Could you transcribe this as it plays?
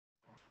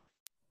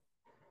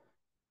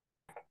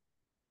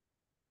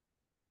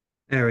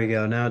There we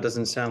go. Now it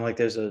doesn't sound like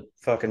there's a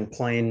fucking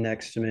plane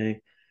next to me.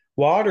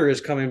 Water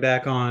is coming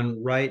back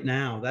on right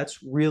now.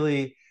 That's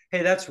really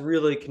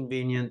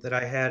convenient that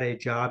I had a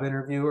job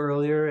interview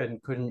earlier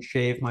and couldn't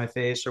shave my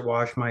face or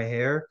wash my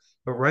hair.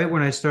 But right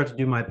when I start to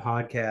do my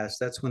podcast,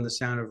 that's when the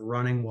sound of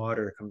running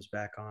water comes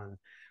back on.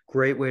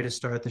 Great way to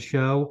start the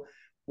show.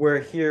 We're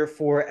here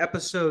for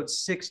episode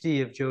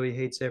 60 of Joey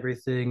Hates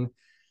Everything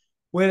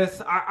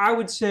I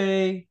would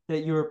say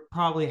that you're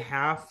probably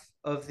half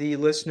of the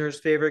listeners'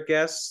 favorite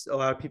guests. A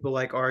lot of people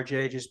like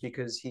RJ just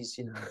because he's,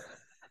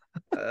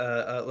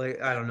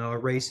 like I don't know, a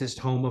racist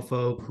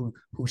homophobe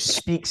who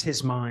speaks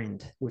his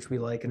mind, which we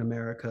like in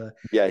America.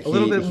 Yeah, A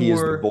little bit he is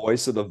the more,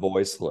 voice of the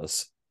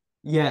voiceless.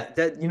 yeah.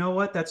 That you know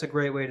what? That's a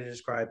great way to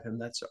describe him.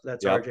 That's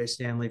Yep. RJ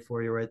Stanley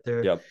for you right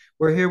there. Yep.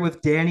 We're here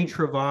with Danny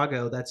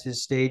Travago. That's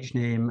his stage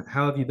name.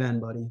 How have you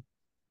been, buddy?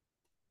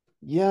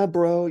 Yeah,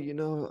 bro,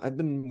 I've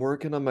been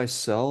working on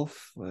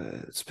myself.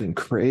 It's been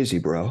crazy,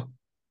 bro.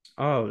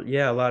 Oh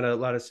yeah, a lot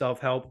of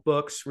self-help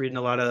books, reading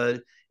a lot of Yeah,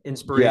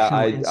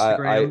 inspirational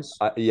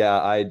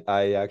Instagrams.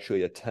 I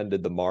actually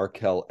attended the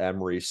Markel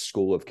Emery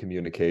School of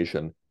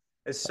Communication.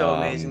 It's so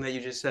amazing Um, that you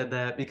just said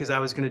that because I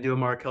was going to do a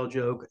Markel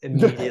joke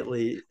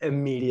immediately.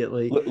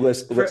 Immediately. For,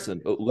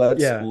 listen,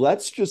 yeah.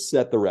 let's just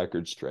set the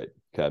record straight.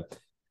 Okay.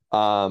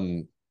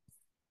 Um,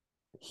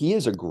 he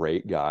is a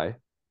great guy,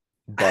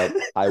 but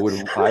I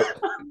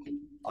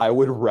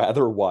would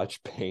rather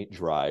watch paint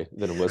dry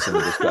than listen to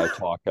this guy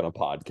talk on a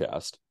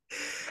podcast.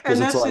 Because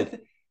And it's that's like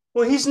it.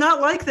 Well, he's not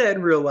like that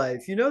in real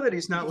life. You know that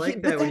he's not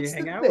like but that when you that's the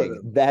hang out with thing.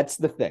 him. That's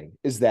the thing,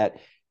 is that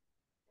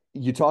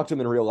you talk to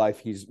him in real life,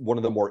 he's one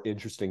of the more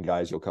interesting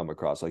guys you'll come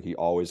across. Like, he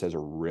always has a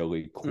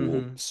really cool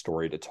Mm-hmm.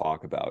 story to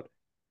talk about.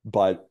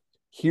 But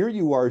here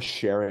you are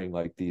sharing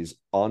like these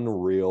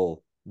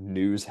unreal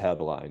news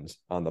headlines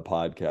on the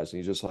podcast, and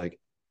he's just like,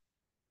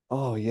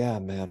 oh yeah,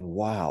 man,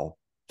 wow.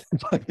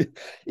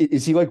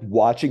 Is he like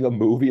watching a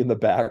movie in the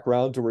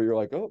background to where you're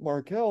like, oh,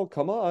 Markel,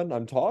 come on,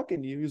 I'm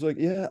talking to you? He's like,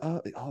 yeah,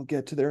 I'll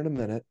get to there in a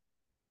minute.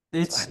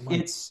 It's I'm like,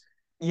 it's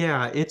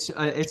yeah, it's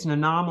an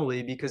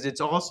anomaly because it's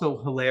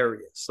also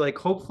hilarious. Like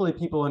hopefully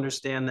people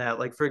understand that.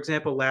 Like for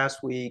example,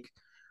 last week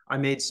I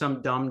made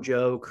some dumb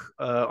joke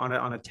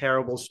on a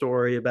terrible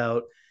story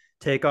about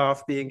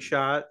Takeoff being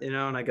shot, and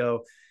I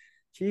go,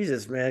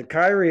 Jesus, man,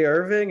 Kyrie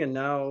Irving and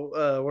now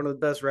one of the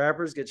best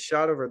rappers gets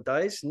shot over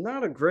dice.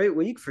 Not a great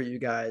week for you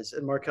guys.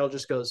 And Markel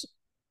just goes,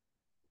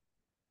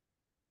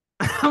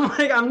 I'm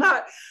like, I'm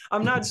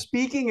not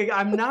speaking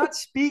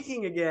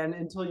again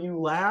until you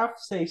laugh,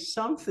 say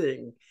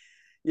something.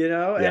 And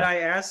yeah, I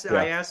yeah.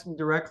 asked him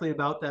directly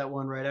about that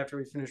one right after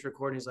we finished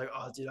recording. He's like,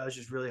 oh dude, I was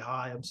just really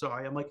high, I'm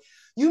sorry. I'm like,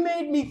 you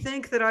made me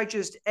think that I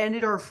just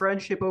ended our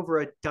friendship over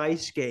a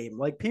dice game.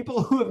 Like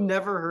people who have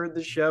never heard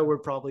the show were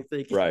probably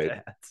thinking Right.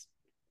 that.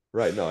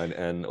 Right. No,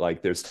 and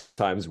like there's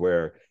times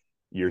where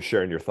you're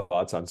sharing your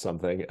thoughts on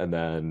something, and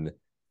then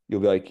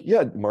you'll be like,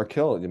 yeah,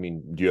 Markel, I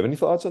mean, do you have any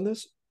thoughts on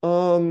this?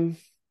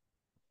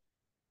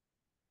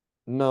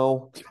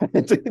 No. Not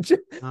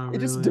It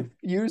just really.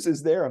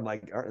 diffuses there. I'm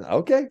like, "All right,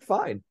 okay,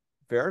 fine.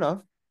 Fair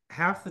enough.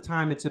 Half the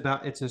time it's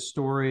a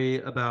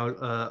story about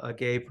a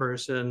gay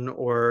person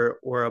or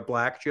a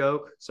black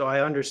joke, so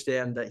I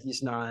understand that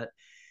he's not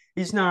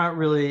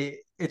really.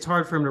 It's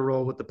hard for him to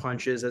roll with the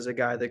punches as a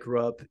guy that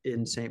grew up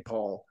in St.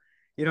 Paul.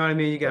 You know what I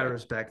mean? You got to Right.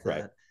 respect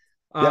Right. that.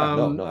 Yeah,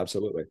 no, um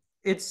absolutely.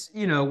 it's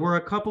we're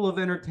a couple of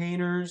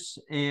entertainers,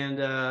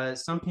 and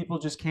some people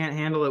just can't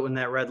handle it when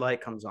that red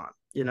light comes on.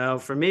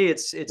 For me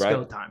it's go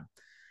Right. time.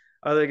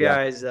 Other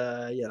Yeah. guys,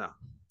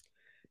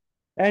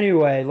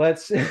 anyway,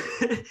 let's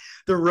the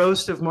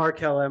roast of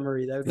Markel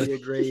Emery. That would be a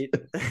great.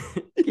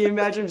 Can you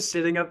imagine him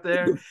sitting up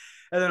there, and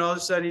then all of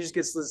a sudden he just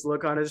gets this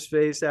look on his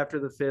face after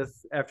the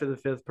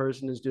fifth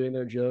person is doing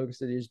their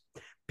jokes, and he just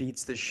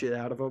beats the shit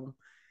out of them.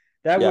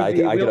 That Yeah, would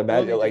be I can we'll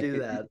imagine need to like do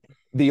that.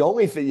 the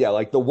only thing, yeah,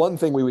 like the one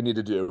thing we would need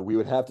to do, we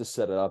would have to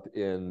set it up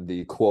in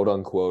the quote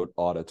unquote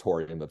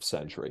auditorium of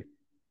Century.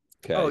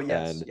 Oh Okay.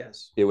 yes, And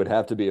yes. it would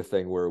have to be a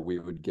thing where we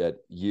would get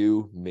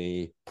you,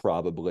 me,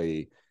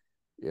 probably,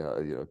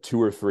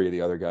 two or three of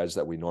the other guys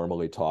that we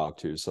normally talk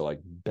to. So like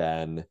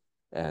Ben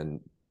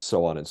and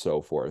so on and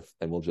so forth.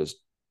 And we'll just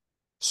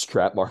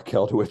strap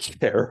Markel to a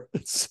chair.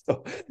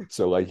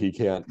 So like he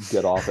can't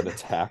get off and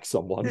attack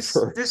someone This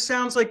for, this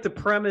sounds like the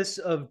premise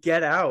of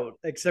Get Out,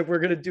 except we're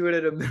gonna do it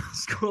at a middle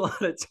school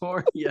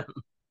auditorium.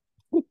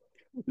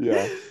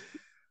 yeah.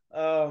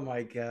 Oh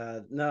my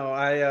God. No,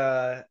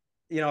 a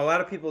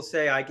lot of people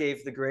say I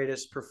gave the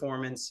greatest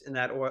performance in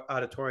that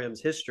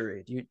auditorium's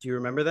history. Do you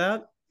remember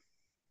that?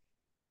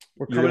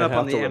 We're You're coming gonna up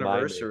on have the to remind me.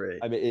 anniversary.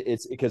 I mean,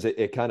 it's because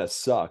it kind of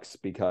sucks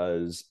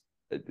because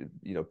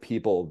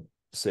people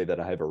say that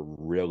I have a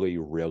really,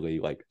 really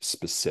like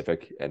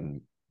specific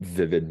and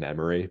vivid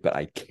memory, but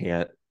I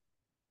can't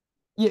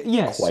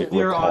Yes, quite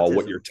severe recall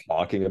what autism. you're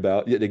talking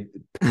about. Yeah,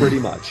 pretty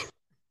much.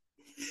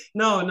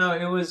 No, no,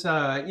 it was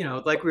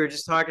like we were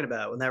just talking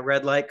about when that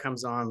red light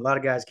comes on, a lot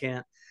of guys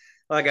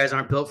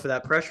aren't built for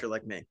that pressure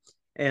like me.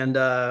 And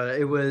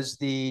it was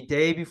the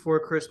day before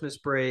Christmas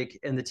break,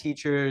 and the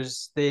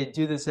teachers, they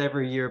do this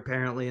every year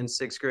apparently in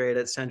sixth grade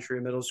at Century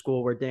Middle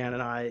School, where Dan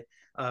and I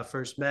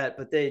first met,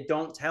 but they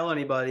don't tell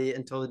anybody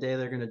until the day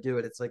they're going to do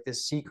it. It's like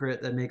this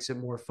secret that makes it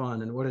more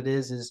fun. And what it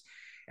is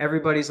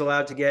everybody's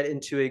allowed to get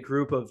into a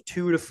group of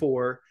 2 to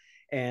 4,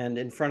 and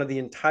in front of the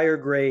entire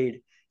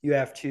grade you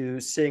have to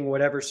sing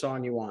whatever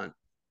song you want.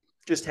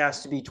 Just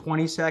has to be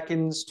 20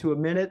 seconds to a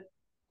minute.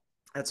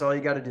 That's all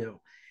you got to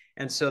do.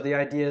 And so the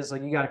idea is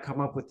like you got to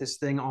come up with this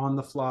thing on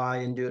the fly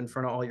and do it in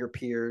front of all your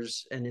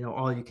peers. And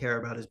all you care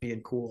about is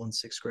being cool in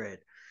sixth grade.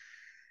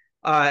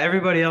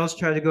 Everybody else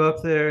tried to go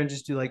up there and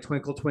just do like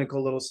Twinkle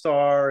Twinkle Little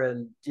Star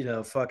and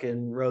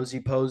fucking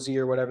Rosie Posey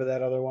or whatever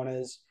that other one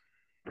is.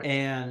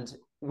 And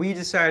we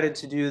decided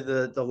to do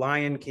the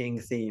Lion King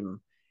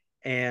theme,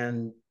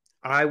 and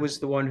I was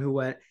the one who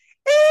went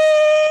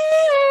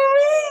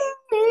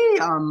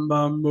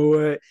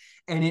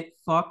and it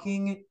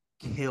fucking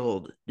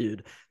killed,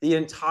 dude. The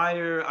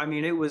entire, I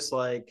mean, it was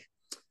like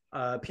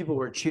people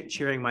were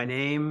cheering my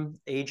name.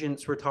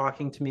 Agents were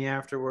talking to me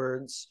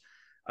afterwards.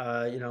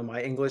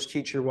 My English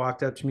teacher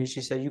walked up to me.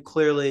 She said, "You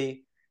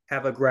clearly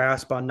have a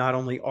grasp on not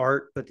only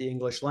art but the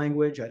English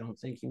language. I don't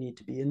think you need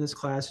to be in this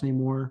class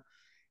anymore."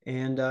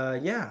 And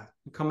yeah,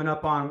 coming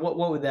up on what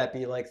would that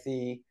be, like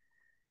the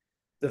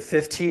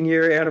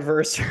 15-year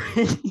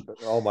anniversary?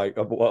 Oh my,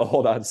 well,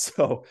 hold on.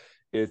 So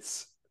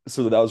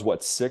that was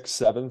what, sixth,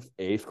 seventh,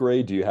 eighth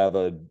grade? Do you have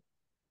a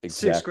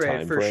Sixth exact grade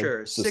time for frame?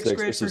 sure. So Sixth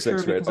grade so for sure,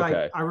 sixth grade. because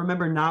Okay. I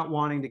remember not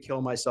wanting to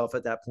kill myself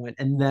at that point,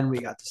 and then we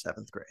got to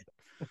seventh grade.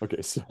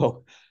 Okay.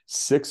 So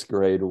sixth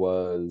grade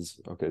was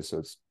okay. So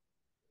it's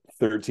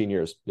 13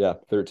 years. Yeah,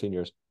 13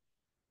 years.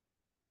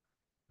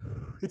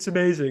 It's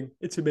amazing.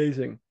 It's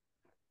amazing.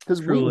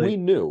 Because Truly.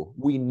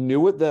 we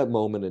knew at that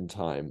moment in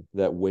time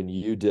that when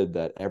you did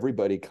that,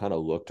 everybody kind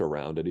of looked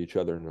around at each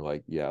other and they're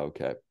like, yeah,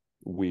 okay,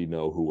 we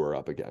know who we're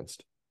up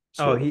against,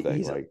 Oh, sort of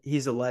thing.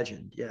 he's a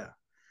legend. Yeah.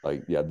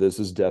 Yeah, this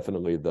is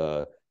definitely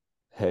the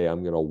hey,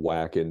 I'm gonna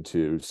whack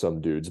into some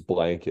dude's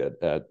blanket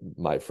at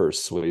my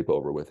first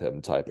sleepover with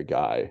him type of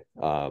guy.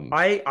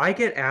 I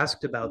get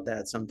asked about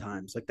that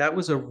sometimes. Like that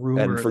was a And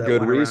rumor for that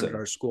good went around at reason.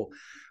 our school.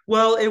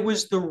 Well, it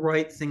was the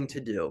right thing to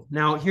do.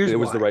 Now, here's It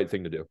was the why. right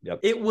thing to do. Yep.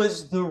 It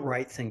was the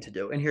right thing to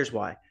do. And here's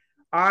why.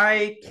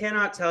 I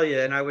cannot tell you,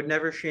 and I would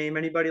never shame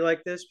anybody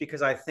like this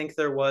because I think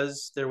there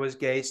was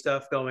gay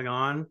stuff going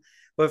on.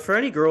 But for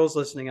any girls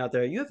listening out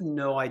there, you have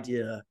no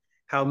idea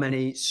how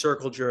many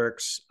circle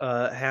jerks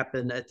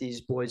happen at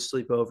these boys'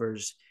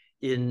 sleepovers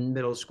in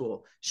middle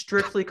school.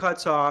 Strictly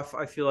cuts off.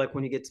 I feel like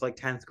when you get to like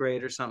 10th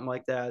grade or something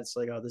like that, it's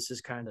like, oh, this is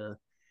kind of,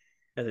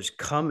 there's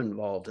cum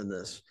involved in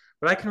this.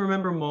 But I can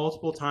remember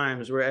multiple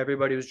times where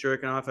everybody was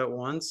jerking off at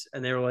once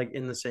and they were like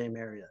in the same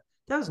area.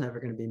 That was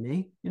never going to be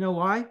me. You know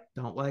why?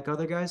 Don't like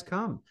other guys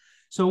come.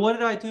 So what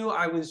did I do?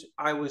 I was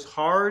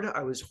hard.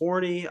 I was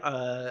horny.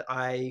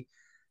 I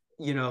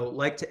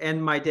like to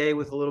end my day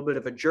with a little bit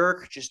of a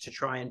jerk just to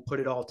try and put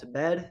it all to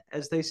bed,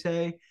 as they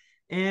say.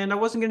 And I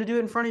wasn't going to do it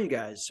in front of you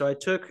guys. So I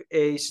took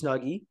a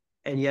Snuggie.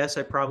 And yes,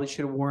 I probably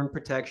should have worn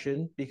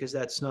protection because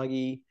that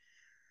Snuggie,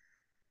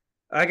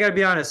 I got to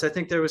be honest, I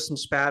think there was some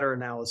spatter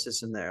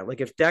analysis in there. Like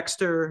if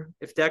Dexter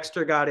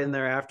got in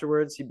there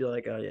afterwards, he'd be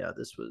like, "Oh yeah,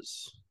 this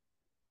was,"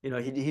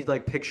 he'd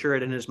like picture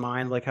it in his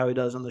mind like how he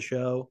does on the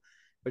show,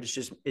 but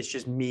it's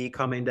just me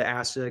coming to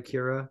Asa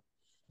Akira.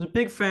 I was a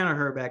big fan of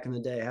her back in the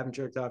day. I haven't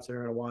jerked off to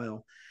her in a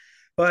while.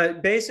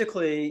 But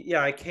basically,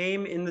 yeah, I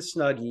came in the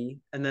Snuggie,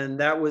 and then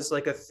that was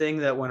like a thing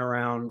that went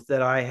around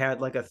that I had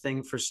like a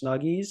thing for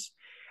Snuggies.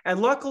 And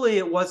luckily,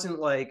 it wasn't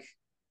like,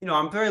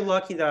 I'm very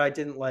lucky that I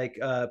didn't like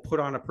put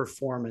on a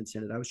performance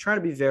in it. I was trying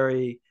to be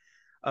very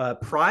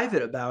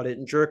private about it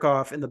and jerk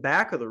off in the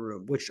back of the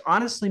room, which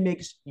honestly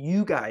makes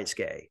you guys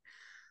gay.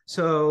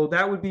 So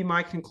that would be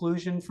my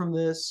conclusion from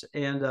this.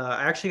 And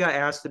I actually got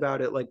asked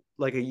about it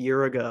like a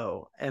year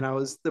ago, and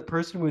the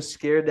person was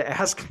scared to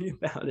ask me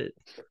about it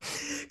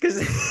because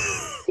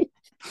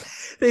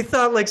they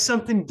thought like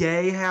something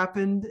gay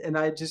happened, and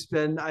I just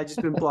been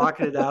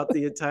blocking it out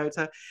the entire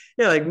time.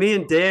 Yeah, like me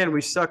and Dan,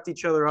 we sucked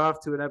each other off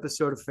to an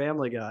episode of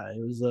Family Guy. It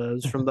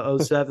was from the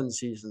 '07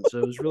 season, so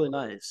it was really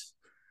nice.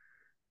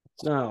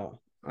 No,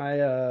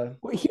 Well,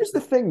 here's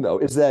the thing though,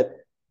 is that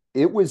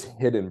it was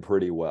hidden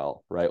pretty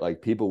well, right?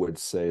 Like people would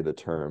say the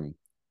term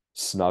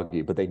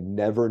snuggie, but they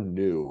never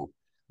knew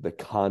the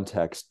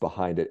context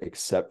behind it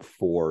except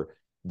for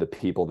the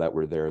people that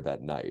were there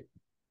that night.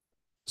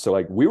 So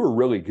like we were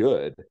really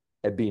good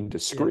at being yeah.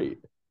 discreet.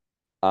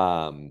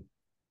 Um,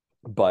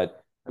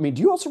 but I mean,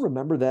 do you also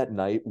remember that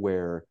night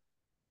where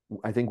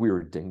I think we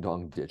were ding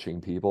dong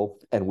ditching people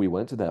and we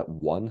went to that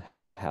one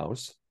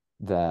house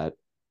that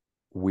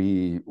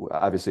we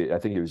obviously, I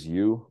think it was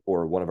you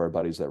or one of our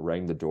buddies that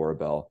rang the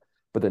doorbell,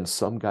 but then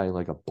some guy in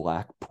like a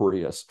black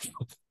Prius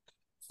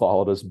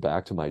followed us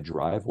back to my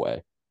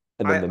driveway.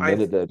 And then the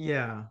minute that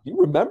Yeah. you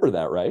remember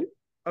that, right?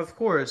 Of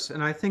course,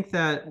 and I think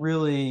that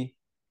really,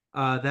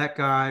 that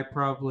guy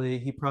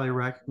he probably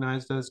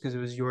recognized us because it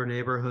was your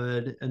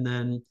neighborhood, and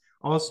then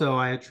Also,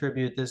 I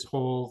attribute this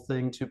whole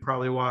thing to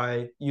probably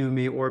why you,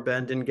 me, or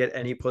Ben didn't get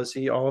any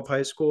pussy all of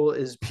high school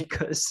is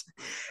because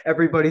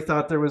everybody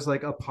thought there was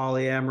like a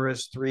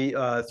polyamorous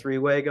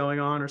three-way going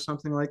on or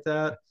something like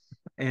that.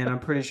 And I'm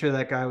pretty sure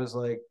that guy was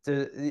like,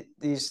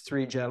 these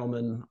three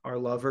gentlemen are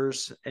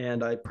lovers,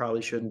 and I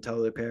probably shouldn't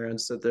tell their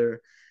parents that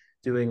they're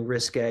doing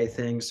risque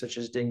things such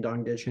as ding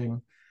dong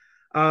ditching.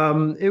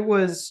 It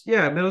was,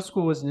 yeah, middle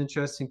school was an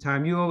interesting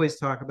time. You always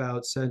talk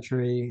about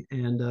Century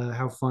and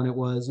how fun it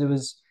was. It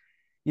was,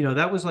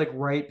 that was like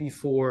right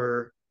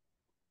before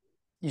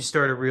you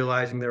started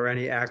realizing there were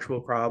any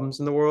actual problems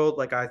in the world.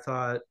 Like I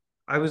thought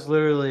I was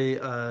literally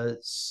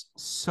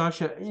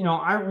such a,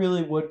 I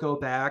really would go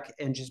back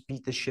and just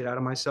beat the shit out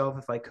of myself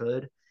if I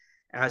could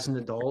as an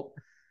adult,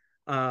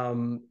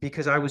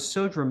 because I was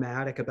so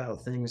dramatic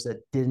about things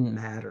that didn't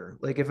matter.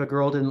 Like if a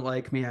girl didn't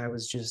like me, I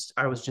was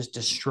just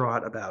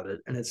distraught about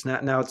it. And it's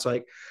not now it's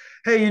like,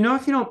 hey,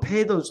 if you don't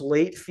pay those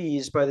late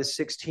fees by the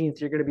 16th,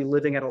 you're going to be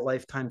living at a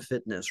Lifetime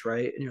Fitness,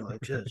 right? And you're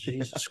like,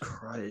 Jesus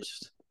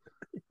Christ.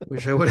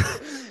 Wish I would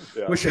have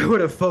Yeah. wish I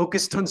would have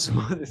focused on some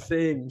other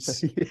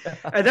things. Yeah.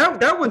 And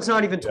that one's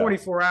not even Yeah.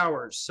 24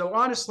 hours. So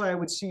honestly, I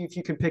would see if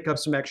you can pick up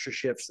some extra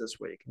shifts this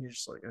week. And you're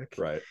just like,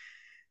 okay, Right.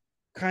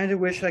 kind of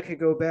wish I could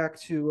go back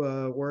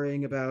to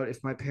worrying about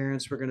if my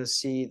parents were going to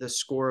see the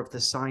score of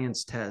the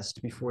science test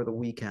before the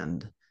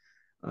weekend.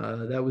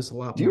 That was a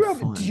lot more Do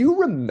fun. you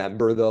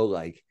remember though,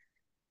 like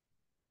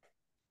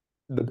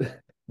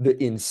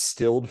the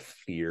instilled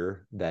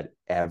fear that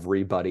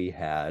everybody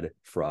had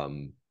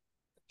from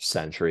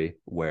Century,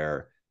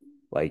 where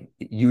like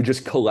you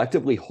just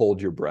collectively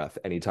hold your breath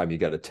anytime you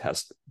get a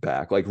test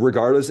back, like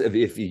regardless of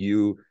if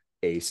you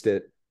aced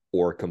it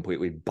or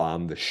completely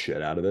bombed the shit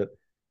out of it,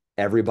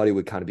 everybody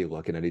would kind of be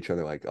looking at each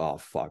other like, oh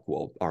fuck,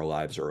 well, our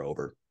lives are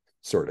over,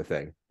 sort of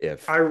thing.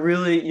 If I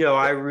really,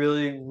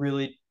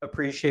 really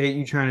appreciate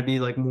you trying to be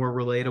like more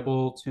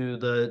relatable to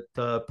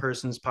the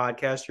person's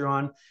podcast you're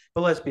on.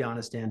 But let's be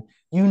honest, Dan,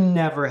 you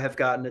never have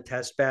gotten a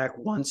test back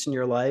once in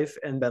your life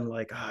and been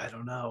like, oh, I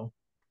don't know.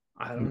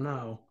 I don't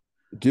know.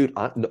 dude,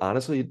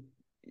 honestly,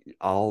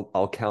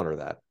 I'll counter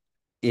that.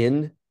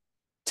 In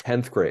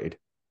 10th grade,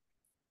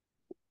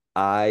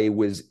 I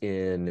was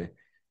in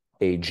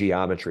a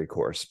geometry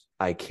course.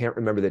 I can't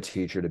remember the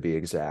teacher to be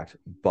exact,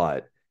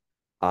 but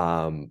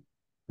um,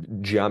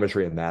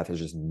 geometry and math has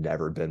just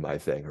never been my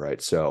thing, right?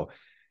 So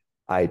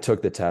I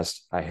took the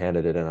test, I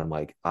handed it in. I'm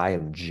like, I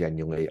am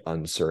genuinely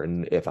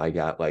uncertain if I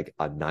got like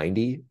a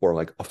 90 or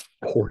like a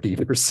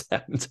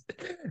 40%.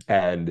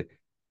 And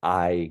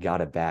I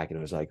got it back and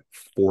it was like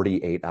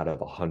 48 out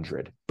of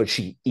 100. But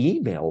she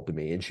emailed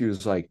me and she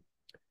was like,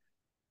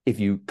 if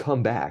you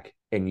come back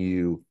and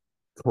you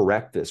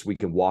correct this, we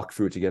can walk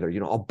through it together.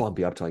 I'll bump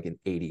you up to like an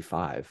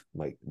 85. I'm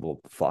like,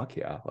 well, fuck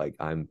yeah. Like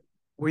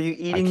Were you I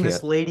eating this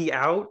can't. lady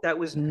out? That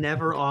was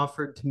never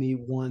offered to me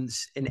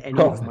once in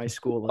any of my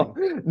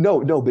schooling.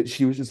 No, but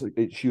she was just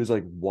like, she was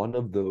like one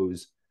of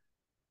those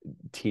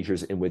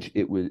teachers in which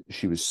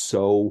she was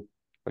so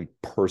like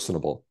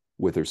personable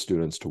with her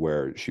students to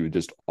where she would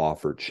just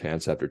offer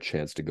chance after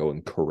chance to go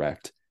and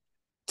correct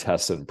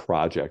tests and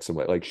projects, and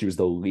like she was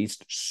the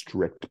least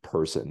strict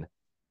person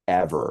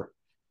ever.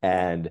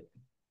 And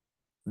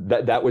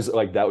that was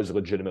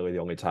legitimately the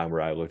only time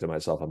where I looked at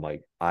myself. I'm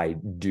like, I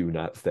do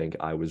not think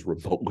I was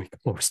remotely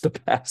close to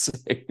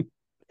passing.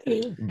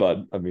 But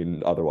I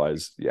mean,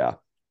 otherwise, yeah.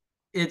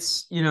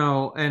 It's,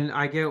 and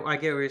I get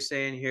what you're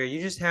saying here. You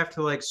just have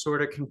to like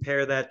sort of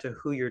compare that to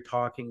who you're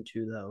talking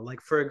to though.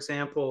 Like for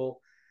example,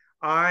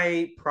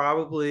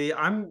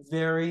 I'm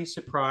very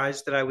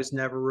surprised that I was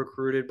never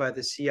recruited by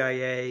the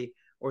CIA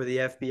or the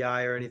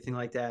FBI or anything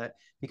like that,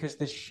 because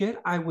the shit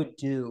I would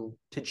do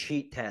to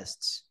cheat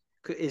tests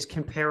is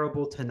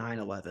comparable to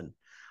 9/11.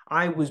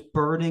 I was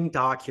burning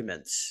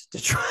documents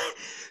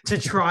to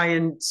try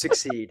and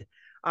succeed.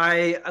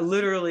 I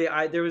literally,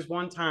 there was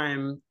one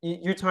time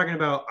you're talking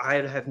about, I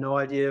have no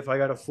idea if I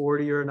got a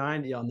 40 or a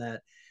 90 on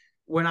that.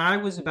 When I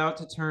was about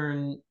to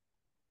turn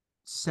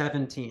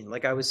 17,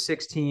 like I was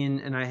 16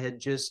 and I had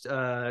just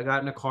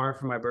gotten a car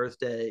for my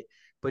birthday,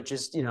 but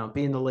just,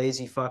 being the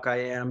lazy fuck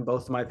I am,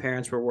 both of my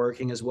parents were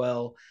working as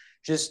well.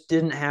 Just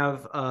didn't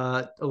have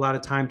a lot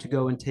of time to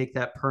go and take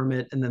that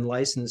permit and then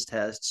license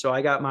test. So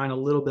I got mine a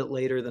little bit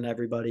later than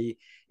everybody,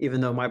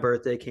 even though my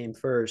birthday came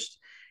first.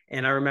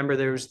 And I remember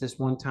there was this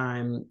one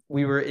time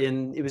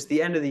it was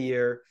the end of the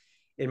year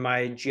in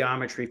my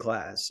geometry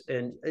class.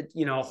 And,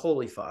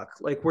 holy fuck,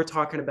 like we're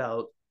talking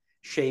about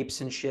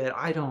shapes and shit.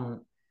 I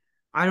don't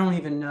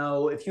even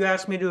know. If you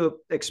ask me to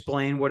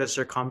explain what a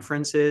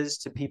circumference is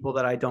to people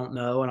that I don't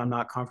know and I'm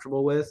not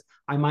comfortable with,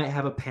 I might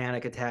have a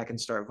panic attack and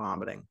start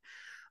vomiting.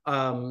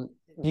 Um,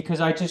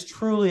 because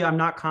I'm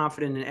not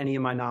confident in any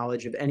of my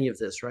knowledge of any of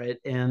this, right?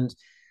 And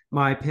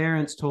my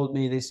parents told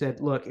me, they said,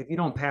 look, if you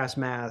don't pass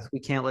math,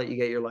 we can't let you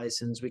get your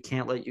license. We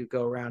can't let you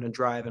go around and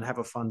drive and have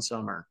a fun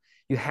summer.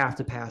 You have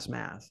to pass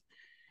math.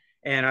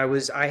 And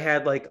I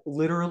had like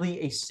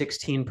literally a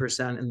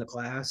 16% in the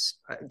class,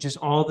 just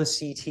all the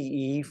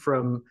CTE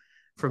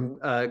from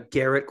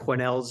Garrett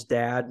Quinnell's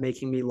dad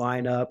making me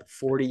line up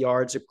 40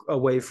 yards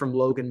away from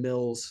Logan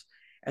Mills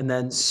and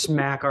then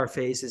smack our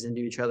faces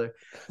into each other.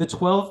 The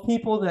 12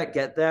 people that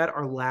get that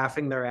are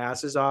laughing their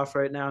asses off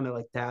right now. And they're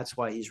like, that's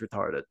why he's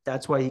retarded.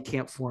 That's why he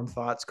can't form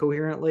thoughts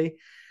coherently.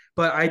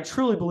 But I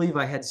truly believe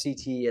I had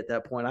CTE at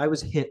that point. I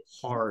was hit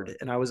hard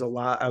and I was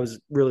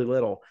really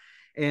little.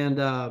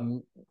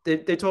 And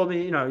they told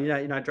me,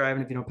 you're not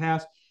driving if you don't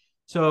pass.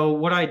 So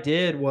what I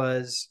did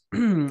was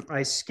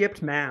I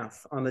skipped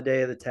math on the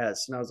day of the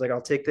test, and I was like, I'll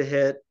take the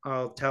hit.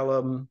 I'll tell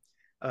them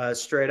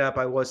straight up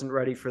I wasn't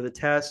ready for the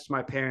test.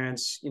 My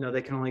parents,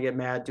 they can only get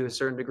mad to a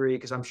certain degree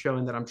because I'm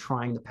showing that I'm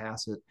trying to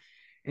pass it,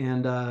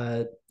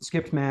 and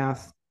skipped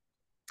math.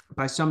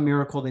 By some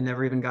miracle, they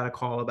never even got a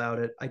call about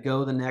it. I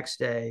go the next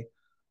day.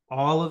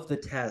 All of the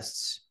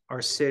tests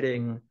are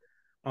sitting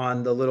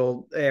on the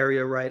little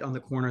area right on the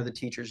corner of the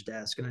teacher's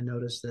desk. And I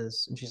noticed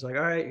this. And she's like,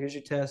 all right, here's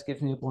your test.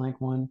 Gives me a blank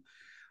one.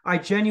 I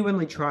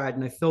genuinely tried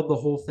and I filled the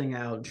whole thing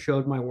out and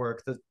showed my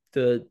work.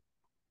 The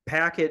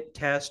packet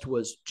test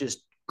was just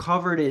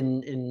covered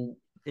in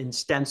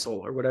stencil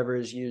or whatever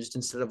is used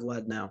instead of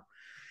lead now.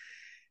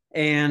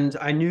 And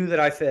I knew that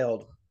I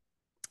failed.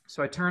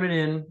 So I turn it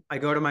in, I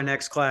go to my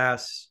next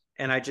class,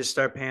 and I just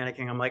start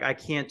panicking. I'm like, I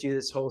can't do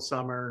this whole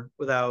summer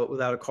without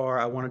a car.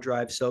 I want to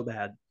drive so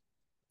bad.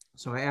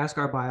 So I ask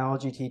our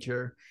biology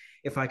teacher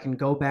if I can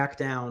go back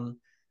down,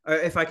 or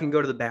if I can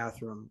go to the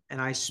bathroom.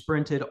 And I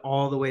sprinted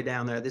all the way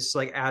down there. This is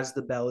like as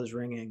the bell is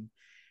ringing.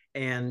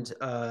 And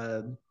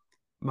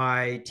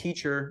my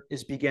teacher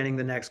is beginning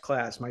the next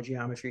class, my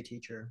geometry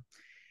teacher.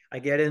 I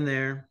get in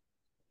there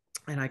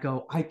and I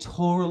go, I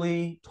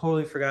totally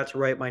forgot to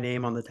write my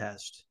name on the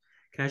test.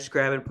 Can I just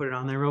grab it and put it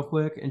on there real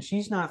quick? And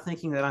she's not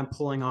thinking that I'm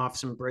pulling off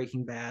some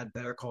Breaking Bad,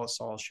 Better Call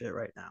Saul shit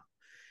right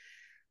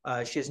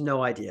now. She has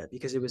no idea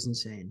because it was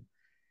insane.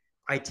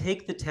 I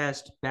take the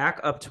test back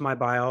up to my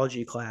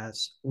biology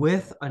class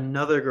with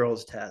another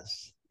girl's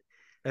test.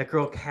 That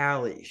girl,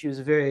 Callie, she's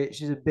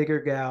a bigger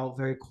gal,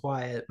 very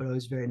quiet, but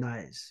always very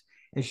nice.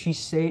 And she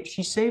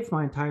saved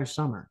my entire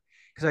summer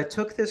because I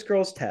took this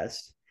girl's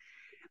test.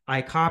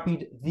 I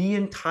copied the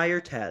entire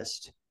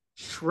test,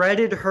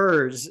 shredded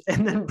hers,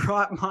 and then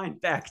brought mine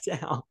back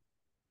down.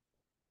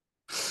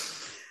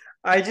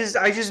 I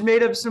just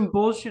made up some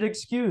bullshit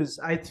excuse.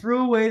 I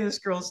threw away this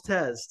girl's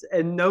test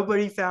and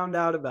nobody found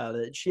out about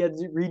it. She had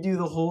to redo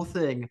the whole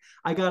thing.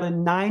 I got a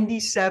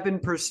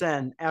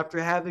 97%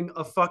 after having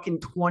a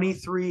fucking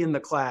 23 in the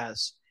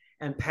class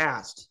and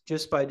passed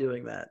just by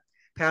doing that.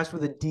 Passed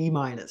with a D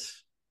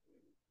minus.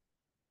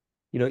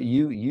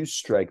 You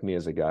strike me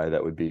as a guy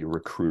that would be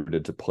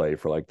recruited to play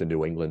for like the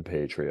New England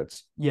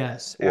Patriots,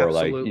 Yes, or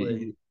like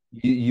absolutely.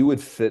 you would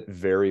fit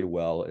very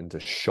well into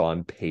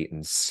Sean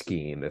Payton's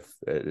scheme if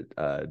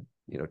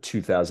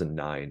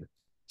 2009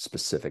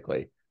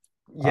 specifically.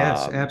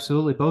 Yes, Um,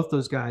 absolutely. Both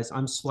those guys.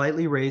 I'm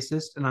slightly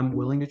racist and I'm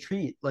willing to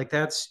treat. Like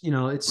it's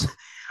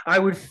I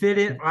would fit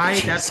it.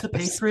 That's the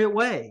Jesus. Patriot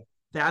way.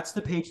 That's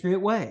the Patriot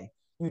way.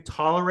 You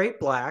tolerate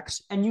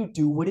blacks and you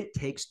do what it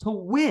takes to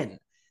win.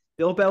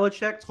 Bill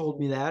Belichick told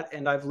me that,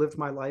 and I've lived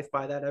my life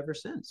by that ever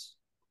since.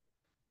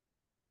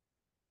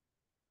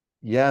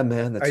 Yeah,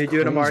 man, Are that's you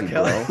doing a crazy,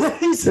 Markel? bro.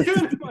 He's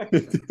doing a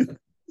Markel.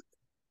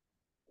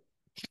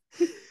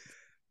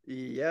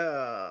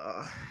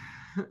 Yeah.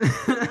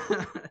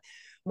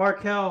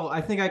 Markel,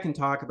 I think I can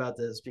talk about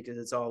this because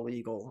it's all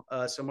legal.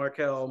 So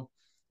Markel,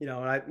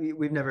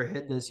 we've never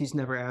hit this. He's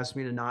never asked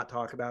me to not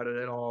talk about it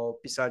at all,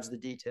 besides the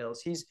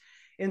details. He's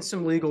in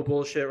some legal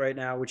bullshit right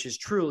now, which is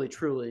truly,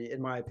 truly,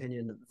 in my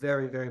opinion,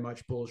 very, very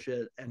much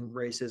bullshit and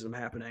racism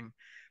happening.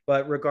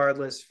 But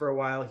regardless, for a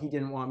while, he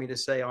didn't want me to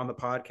say on the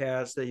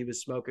podcast that he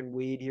was smoking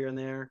weed here and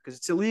there because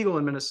it's illegal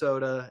in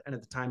Minnesota. And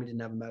at the time, he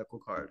didn't have a medical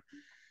card.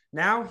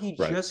 Now he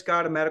Right. just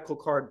got a medical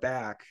card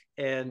back.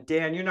 And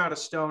Dan, you're not a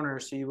stoner,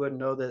 so you wouldn't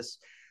know this.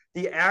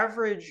 The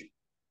average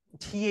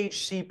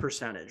THC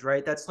percentage,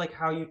 right? That's like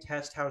how you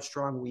test how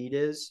strong weed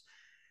is.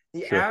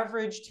 The Sure.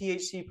 average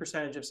THC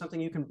percentage of something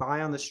you can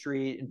buy on the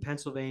street in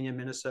Pennsylvania,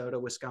 Minnesota,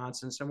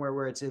 Wisconsin, somewhere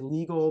where it's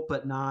illegal,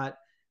 but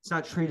it's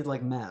not treated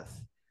like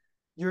meth.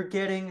 You're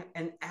getting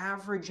an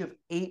average of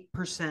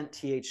 8%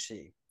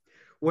 THC.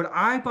 What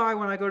I buy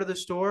when I go to the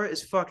store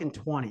is fucking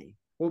 20.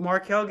 What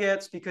Markel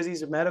gets because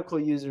he's a medical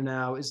user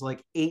now is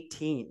like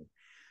 18.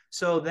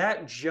 So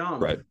that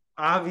jump Right.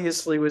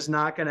 obviously was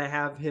not going to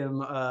have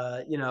him.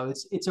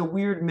 It's a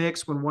weird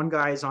mix when one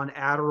guy is on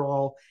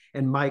Adderall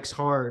and Mike's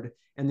hard,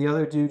 and the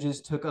other dude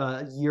just took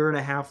a year and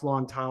a half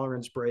long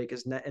tolerance break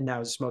and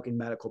now is smoking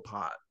medical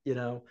pot.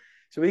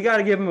 So we got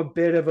to give him a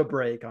bit of a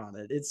break on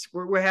it.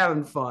 We're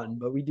having fun,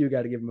 but we do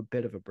got to give him a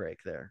bit of a break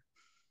there.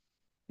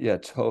 Yeah,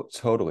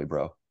 totally,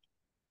 bro.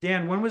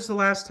 Dan, when was the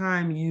last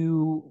time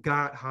you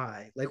got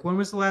high? Like, when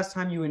was the last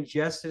time you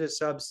ingested a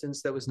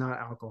substance that was not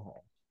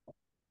alcohol?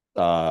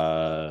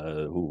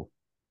 Who?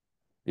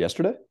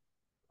 Yesterday?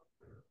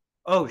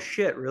 Oh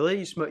shit! Really?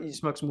 You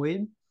smoke some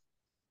weed?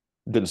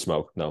 Didn't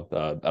smoke. No,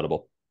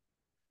 edible.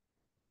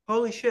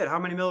 Holy shit! How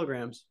many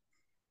milligrams?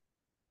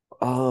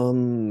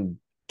 20?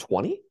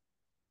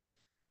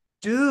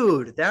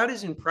 Dude, that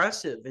is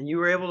impressive. And you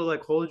were able to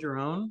like hold your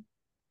own?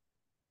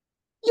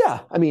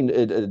 Yeah, I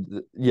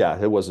mean, yeah,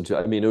 it wasn't too.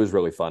 I mean, it was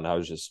really fun. I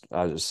was just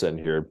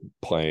sitting here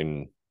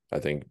playing, I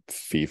think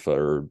FIFA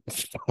or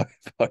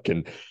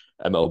fucking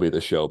MLB The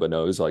Show, but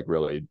no, it was like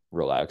really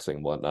relaxing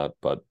and whatnot.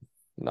 But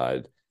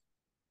no,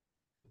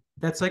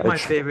 That's like I my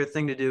favorite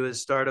thing to do is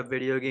start a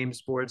video game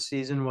sports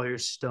season while you're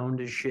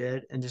stoned as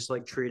shit and just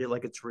like treat it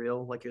like it's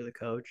real, like you're the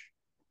coach.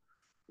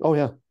 oh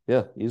yeah,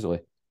 yeah, easily.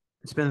 I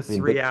It's been mean,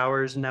 3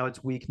 hours and now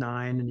it's week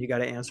 9 and you got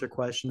to answer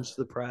questions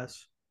to the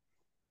press.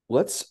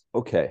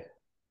 okay.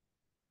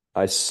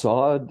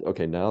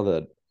 Okay, now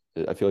that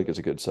I feel like it's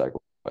a good segue.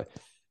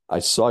 I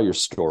saw your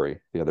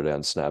story the other day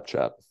on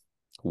Snapchat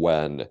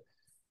when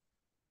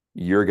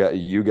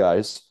you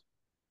guys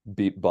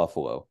beat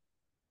Buffalo.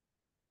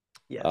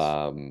 Yes.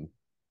 Um,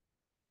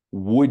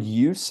 would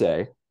you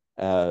say,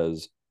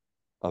 as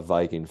a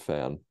Viking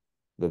fan,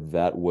 that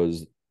that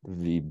was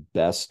the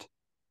best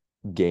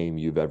game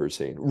you've ever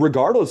seen?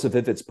 Regardless of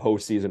if it's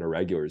postseason or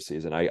regular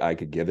season, I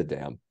could give a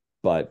damn.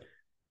 But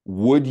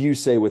would you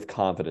say with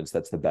confidence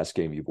that's the best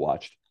game you've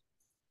watched?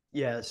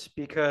 Yes,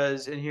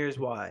 because, and here's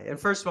why. And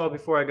first of all,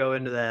 before I go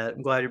into that,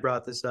 I'm glad you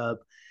brought this up.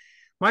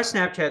 My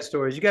Snapchat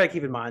stories, you got to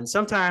keep in mind,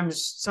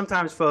 sometimes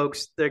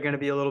folks, they're going to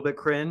be a little bit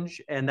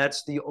cringe. And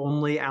that's the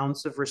only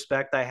ounce of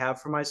respect I have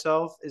for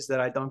myself is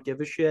that I don't give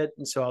a shit.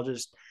 And so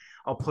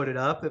I'll put it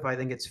up if I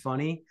think it's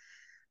funny.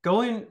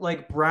 Going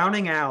like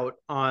browning out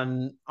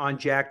on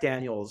Jack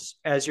Daniels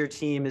as your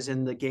team is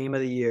in the game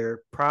of the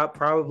year,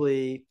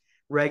 probably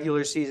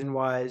regular season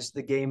wise,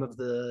 the game of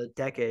the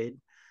decade.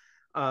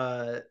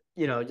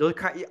 You know,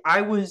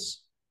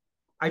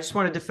 I just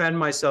want to defend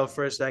myself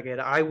for a second.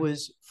 I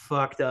was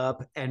fucked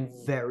up and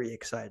very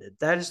excited.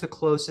 That is the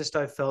closest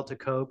I've felt to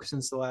Coke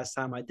since the last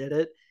time I did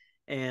it.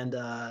 And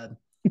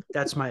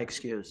that's my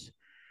excuse.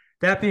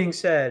 That being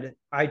said,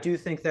 I do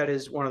think that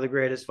is one of the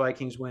greatest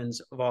Vikings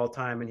wins of all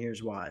time. And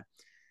here's why.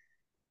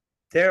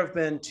 There have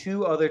been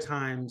two other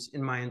times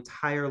in my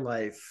entire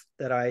life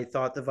that I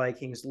thought the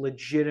Vikings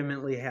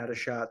legitimately had a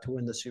shot to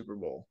win the Super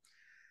Bowl.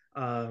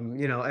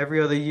 You know,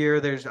 every other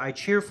year I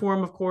cheer for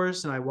them, of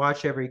course, and I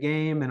watch every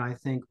game, and I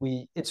think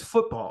it's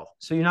football.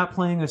 So you're not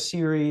playing a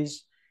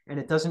series, and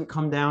it doesn't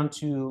come down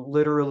to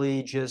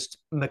literally just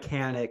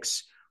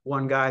mechanics,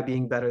 one guy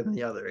being better than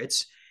the other.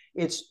 It's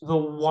the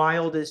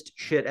wildest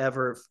shit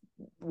ever.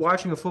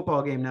 Watching a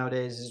football game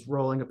nowadays is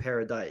rolling a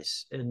pair of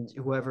dice, and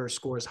whoever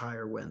scores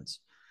higher wins.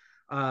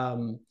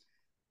 Um,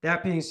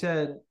 that being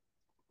said,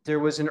 there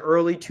was an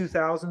early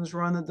 2000s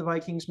run that the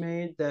Vikings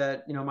made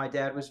that, you know, my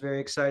dad was very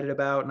excited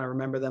about. And I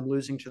remember them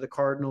losing to the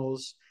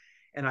Cardinals.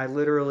 And I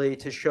literally,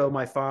 to show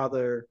my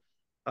father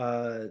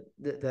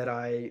that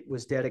I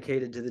was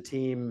dedicated to the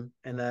team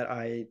and that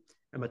I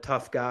am a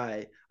tough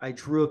guy, I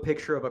drew a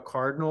picture of a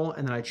Cardinal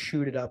and then I'd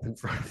shoot it up in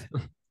front of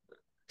him.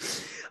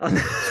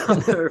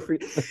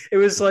 It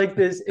was like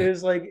this. It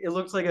was like, it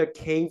looked like a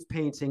cave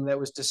painting that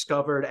was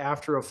discovered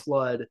after a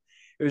flood.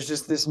 It was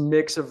just this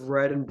mix of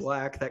red and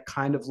black that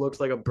kind of looked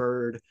like a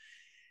bird.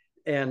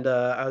 And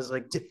I was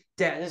like,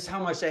 Dad, this is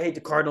how much I hate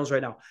the Cardinals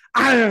right now.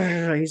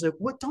 He's like,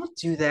 what? Don't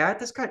do that.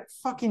 This got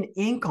fucking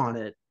ink on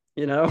it.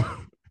 You know,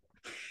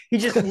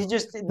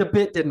 the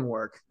bit didn't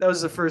work. That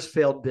was the first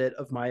failed bit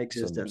of my some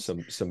existence.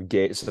 some some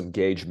gauge some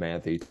Gage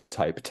Mathy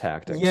type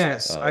tactics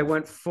Yes, I of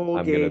went full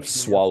I'm gonna Gage Matthew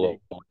swallow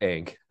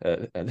ink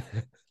and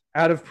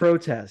out of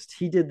protest.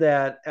 He did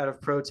that out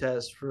of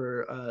protest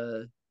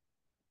for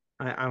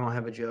I don't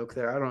have a joke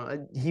there. I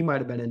don't. He might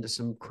have been into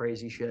some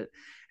crazy shit.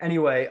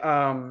 Anyway,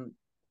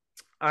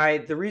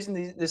 the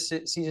reason this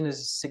season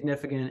is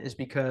significant is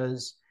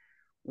because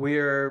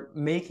we're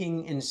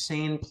making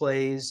insane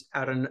plays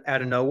out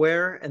of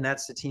nowhere, and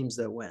that's the teams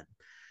that win.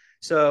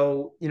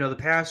 So, you know, the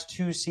past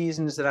 2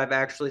 seasons that I've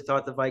actually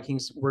thought the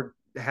Vikings were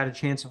had a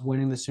chance of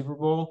winning the Super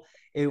Bowl,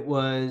 it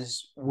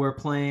was we're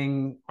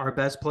playing our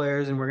best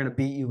players and we're going to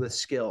beat you with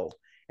skill.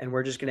 And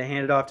we're just going to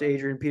hand it off to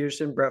Adrian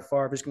Peterson. Brett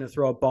Favre is going to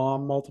throw a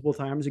bomb multiple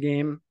times a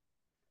game.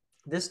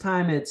 This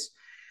time it's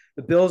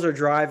the Bills are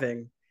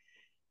driving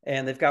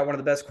and they've got one of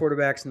the best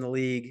quarterbacks in the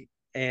league.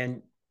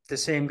 And the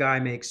same guy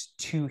makes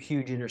two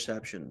huge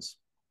interceptions.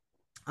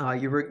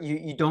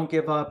 You don't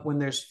give up when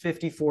there's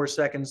 54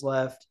 seconds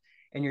left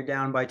and you're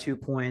down by 2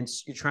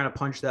 points. You're trying to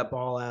punch that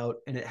ball out,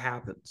 and it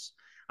happens.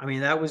 I mean,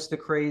 that was the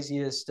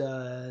craziest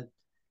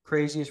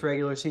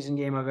regular season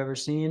game I've ever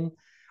seen.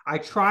 I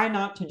try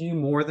not to do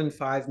more than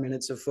 5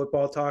 minutes of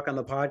football talk on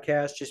the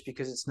podcast just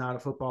because it's not a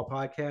football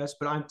podcast.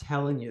 But I'm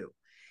telling you,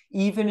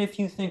 even if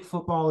you think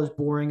football is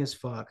boring as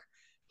fuck,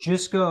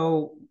 just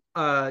go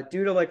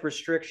due to like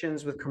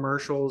restrictions with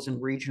commercials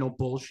and regional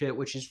bullshit,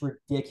 which is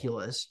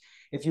ridiculous.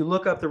 If you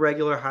look up the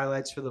regular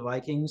highlights for the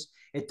Vikings,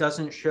 it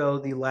doesn't show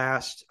the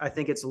last, I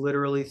think it's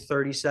literally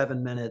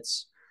 37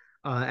 minutes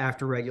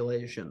after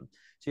regulation.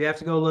 So you have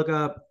to go look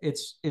up,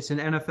 it's an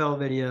NFL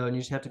video, and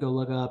you just have to go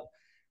look up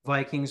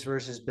Vikings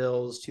versus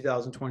Bills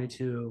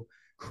 2022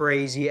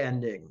 crazy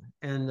ending.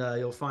 And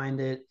you'll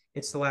find it.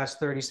 It's the last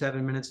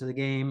 37 minutes of the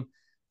game.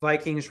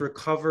 Vikings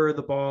recover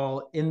the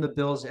ball in the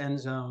Bills end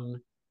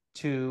zone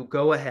to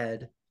go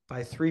ahead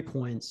by 3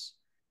 points.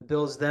 The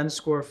Bills then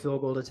score a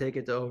field goal to take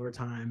it to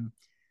overtime.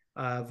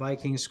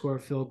 Vikings score a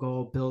field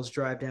goal. Bills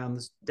drive down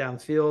the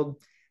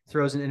field,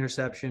 throws an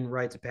interception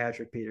right to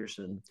Patrick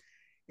Peterson.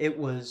 It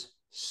was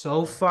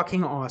so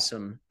fucking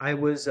awesome. I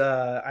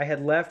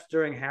had left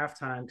during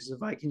halftime because the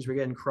Vikings were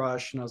getting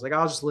crushed, and I was like,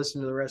 I'll just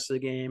listen to the rest of the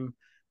game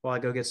while I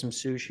go get some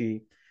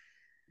sushi.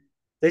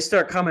 They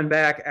start coming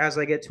back as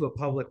I get to a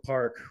public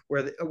park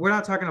where we're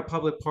not talking a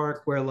public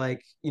park where,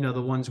 like,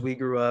 the ones we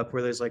grew up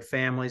where there's like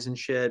families and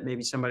shit.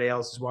 Maybe somebody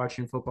else is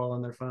watching football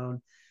on their phone.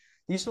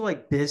 These are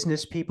like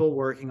business people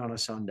working on a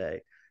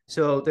Sunday.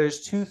 So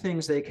there's two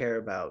things they care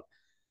about.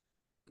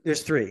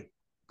 There's three: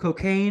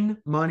 cocaine,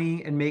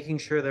 money, and making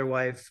sure their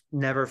wife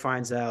never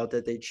finds out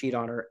that they cheat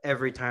on her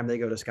every time they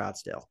go to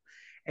Scottsdale.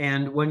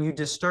 And when you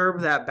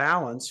disturb that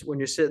balance, when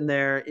you're sitting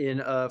there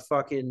in a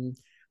fucking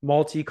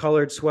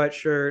multicolored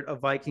sweatshirt, a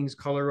Vikings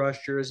color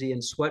rush jersey,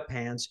 and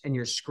sweatpants, and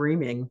you're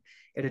screaming,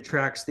 it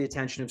attracts the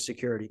attention of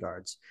security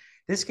guards.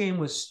 This game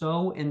was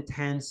so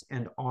intense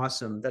and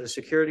awesome that a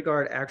security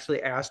guard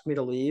actually asked me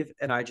to leave,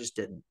 and I just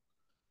didn't.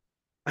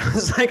 I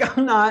was like,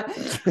 I'm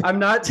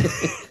not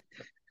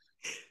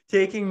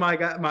taking my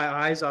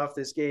eyes off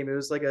this game. It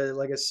was like a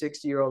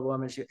 60-year-old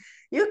woman.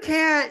 You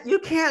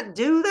can't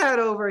do that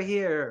over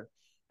here.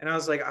 And I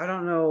was like, I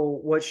don't know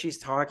what she's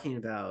talking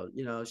about.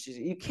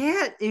 You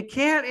can't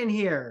in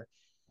here.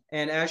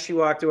 And as she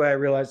walked away, I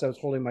realized I was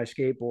holding my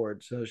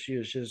skateboard. So she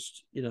was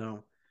just,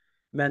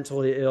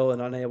 mentally ill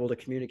and unable to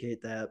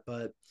communicate that.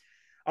 But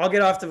I'll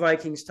get off the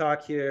Vikings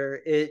talk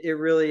here. It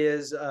really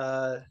is.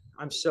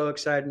 I'm so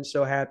excited and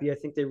so happy. I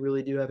think they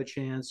really do have a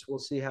chance. We'll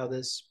see how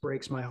this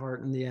breaks my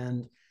heart in the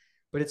end.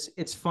 But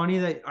it's funny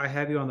that I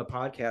have you on the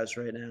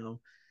podcast right now.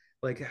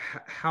 Like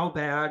how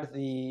bad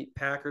the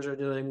Packers are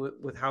doing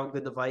with how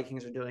good the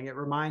Vikings are doing. It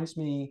reminds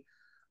me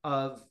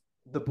of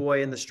the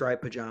boy in the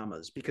striped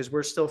pajamas because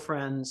we're still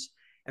friends.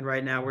 And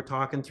right now we're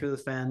talking through the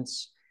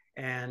fence.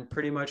 And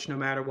pretty much no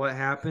matter what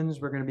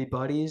happens, we're going to be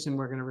buddies and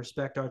we're going to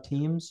respect our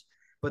teams.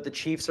 But the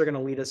Chiefs are going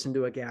to lead us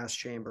into a gas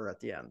chamber at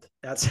the end.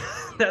 That's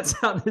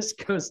how this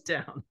goes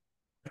down.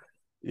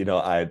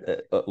 I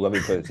let me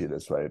put it to you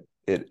this way.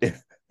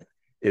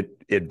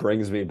 It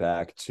brings me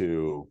back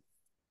to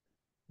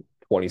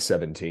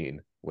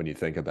 2017 when you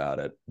think about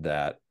it,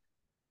 that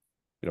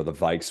the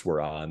Vikes were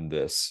on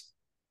this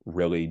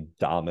really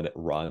dominant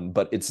run,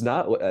 but it's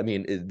not. I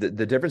mean,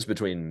 the difference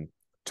between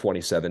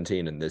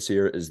 2017 and this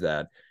year is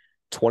that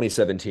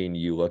 2017,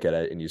 you look at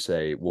it and you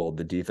say, well,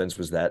 the defense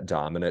was that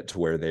dominant to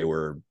where they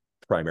were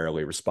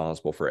primarily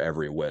responsible for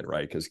every win,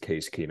 right? Because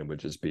Case Keenum would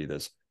just be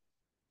this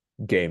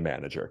game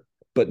manager.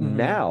 But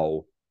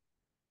now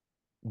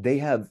they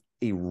have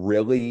a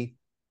really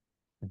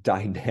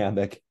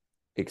dynamic,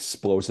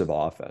 explosive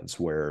offense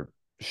where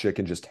shit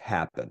can just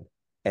happen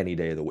any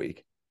day of the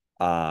week.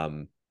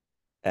 And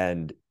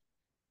I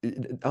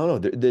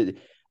don't know.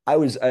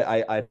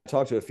 I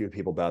talked to a few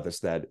people about this,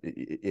 that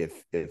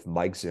if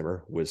Mike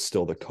Zimmer was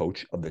still the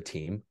coach of the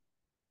team,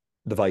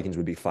 the Vikings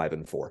would be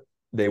 5-4.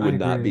 They would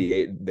not be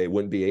 8. They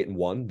wouldn't be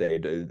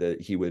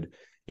 8-1.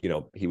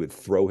 He would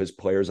throw his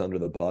players under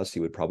the bus. He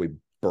would probably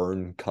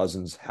burn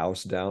Cousins'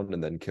 house down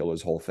and then kill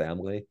his whole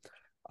family.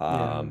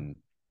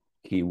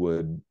 He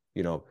would,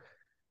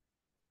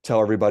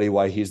 tell everybody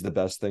why he's the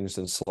best thing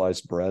since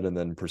sliced bread, and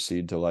then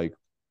proceed to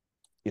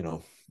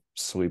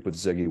sleep with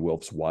Ziggy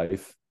Wilp's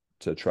wife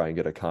to try and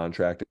get a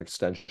contract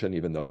extension,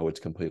 even though it's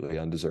completely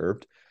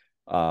undeserved.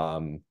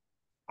 I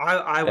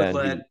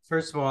would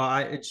first of all,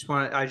 I just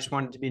want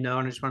it to be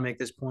known. I just want to make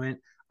this point.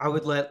 I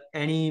would let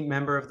any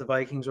member of the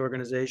Vikings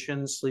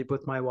organization sleep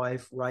with my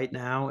wife right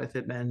now if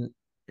it meant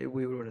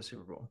we would win a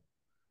Super Bowl.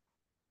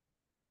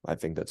 I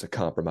think that's a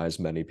compromise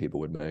many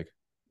people would make.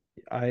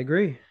 I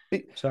agree.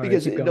 Sorry,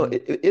 because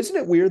isn't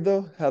it weird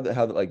though how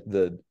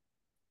the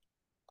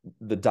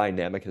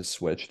dynamic has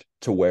switched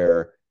to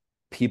where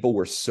people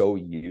were so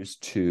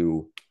used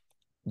to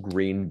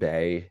Green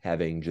Bay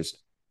having just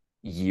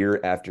year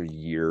after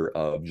year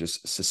of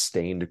just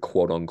sustained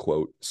quote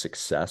unquote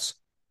success,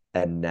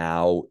 and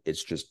now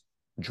it's just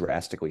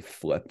drastically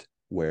flipped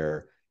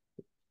where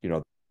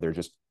they're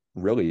just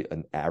really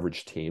an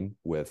average team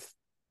with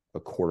a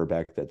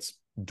quarterback that's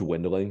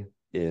dwindling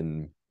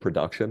in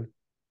production.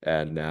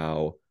 And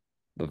now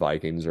the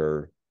Vikings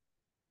are,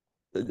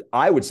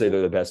 I would say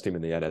they're the best team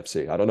in the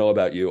NFC. I don't know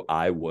about you.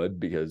 I would,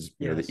 because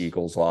the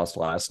Eagles lost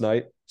last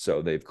night.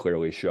 So they've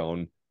clearly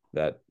shown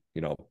that,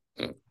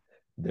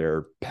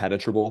 they're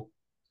penetrable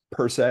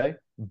per se.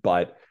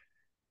 But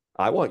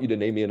I want you to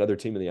name me another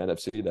team in the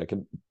NFC that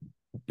can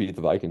beat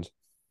the Vikings,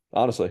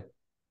 honestly.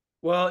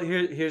 Well,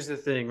 here's the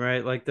thing,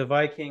 right? Like the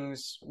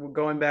Vikings,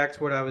 going back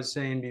to what I was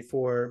saying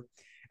before,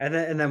 and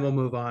then we'll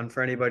move on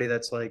for anybody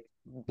that's like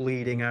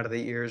bleeding out of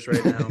the ears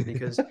right now,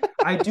 because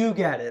I do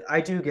get it.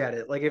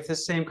 Like if the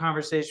same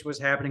conversation was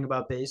happening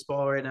about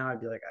baseball right now, I'd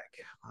be like,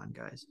 oh, come on,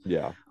 guys.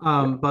 Yeah.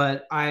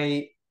 But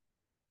I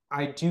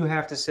do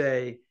have to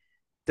say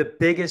the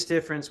biggest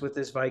difference with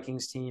this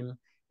Vikings team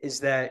is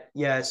that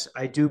yes,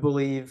 I do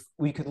believe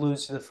we could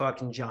lose to the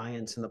fucking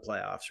Giants in the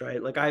playoffs,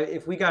 right? Like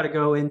if we got to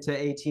go into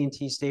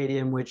AT&T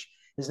Stadium, which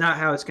is not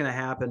how it's going to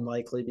happen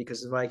likely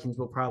because the Vikings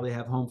will probably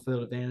have home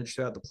field advantage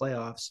throughout the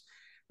playoffs.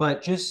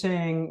 But just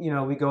saying,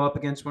 we go up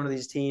against one of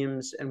these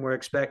teams and we're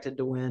expected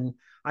to win,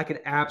 I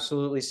could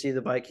absolutely see the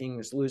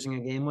Vikings losing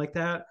a game like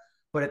that.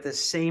 But at the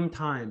same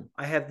time,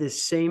 I have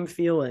this same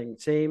feeling,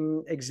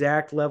 same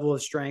exact level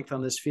of strength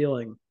on this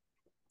feeling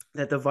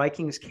that the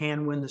Vikings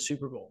can win the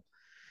Super Bowl.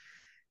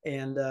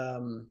 And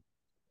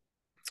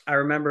I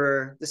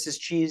remember, this is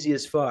cheesy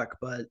as fuck,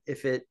 but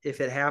if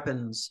it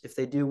happens, if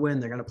they do win,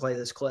 they're gonna play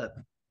this clip.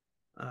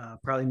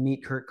 Probably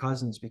meet Kirk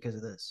Cousins because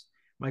of this.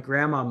 My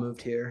grandma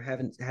moved here,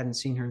 hadn't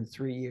seen her in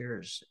 3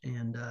 years,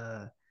 and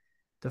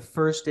the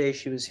first day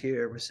she was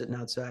here, we're sitting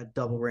outside.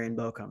 Double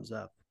Rainbow comes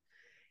up,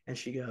 and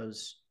she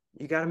goes,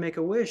 "You got to make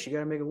a wish. You got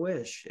to make a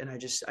wish." And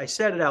I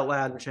said it out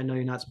loud, which I know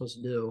you're not supposed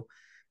to do,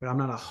 but I'm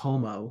not a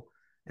homo,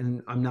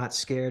 and I'm not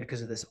scared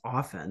because of this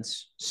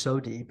offense so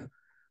deep.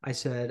 I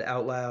said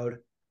out loud,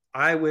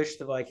 "I wish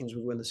the Vikings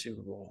would win the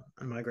Super Bowl."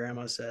 And my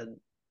grandma's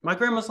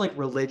like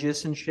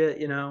religious and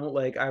shit,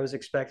 like I was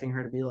expecting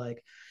her to be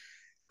like,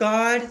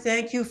 "God,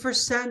 thank you for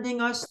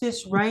sending us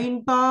this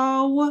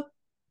rainbow.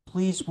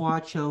 Please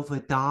watch over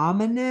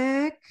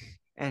Dominic."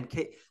 And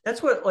Kate,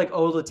 that's what like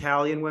old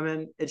Italian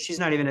women, and she's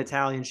not even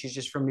Italian, she's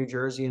just from New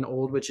Jersey and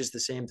old, which is the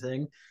same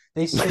thing.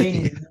 They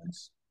say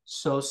names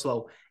so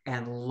slow.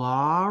 And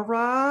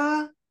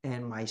Laura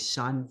and my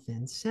son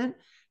Vincent.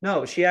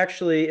 No, she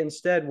actually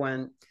instead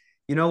went,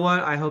 "You know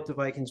what? I hope the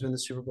Vikings win the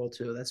Super Bowl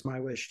too. That's my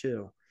wish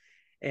too."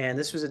 And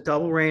this was a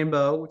double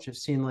rainbow, which I've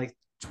seen like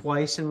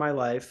twice in my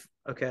life.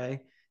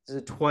 Okay.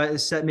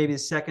 This is maybe the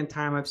second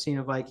time I've seen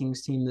a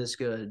Vikings team this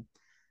good.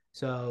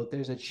 So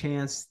there's a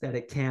chance that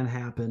it can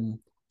happen.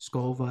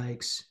 Skull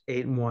Vikes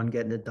 8-1,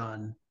 getting it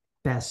done.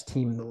 Best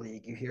team in the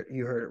league.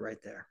 You heard it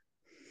right there.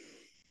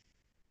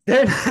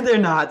 They're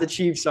not. The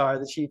Chiefs are.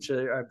 The Chiefs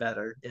are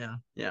better. Yeah,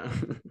 yeah.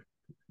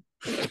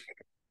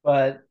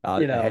 But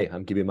hey,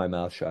 I'm keeping my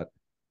mouth shut.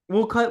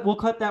 We'll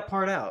cut that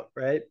part out,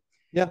 right?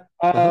 Yeah.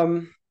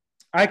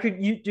 I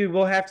could you dude,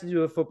 we'll have to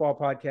do a football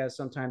podcast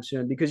sometime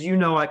soon because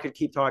I could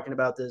keep talking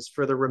about this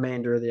for the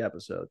remainder of the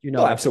episode.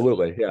 Oh,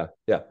 absolutely. Yeah.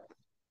 Yeah.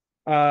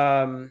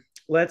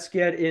 Let's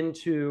get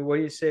into, what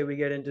do you say we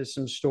get into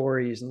some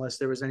stories, unless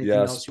there was anything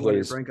else you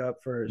wanted to bring up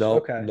first.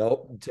 Nope, okay.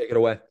 Nope. Take it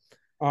away.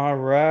 All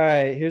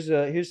right.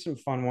 Here's some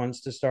fun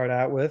ones to start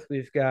out with.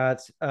 We've got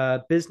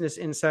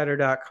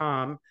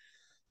businessinsider.com.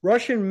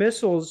 Russian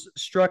missiles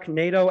struck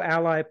NATO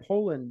ally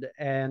Poland,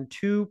 and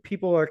 2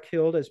 people are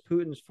killed as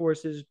Putin's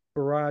forces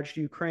barraged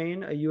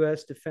Ukraine, a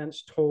U.S.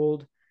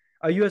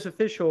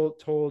 official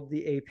told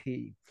the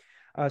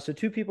AP. So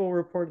 2 people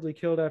were reportedly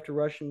killed after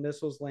Russian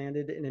missiles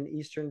landed in an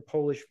eastern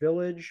Polish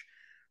village.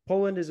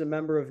 Poland is a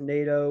member of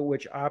NATO,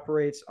 which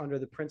operates under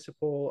the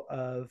principle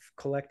of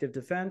collective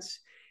defense.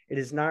 It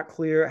is not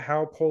clear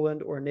how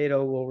Poland or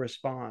NATO will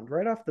respond.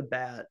 Right off the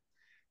bat,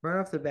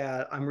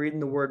 I'm reading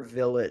the word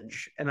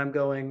village and I'm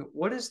going,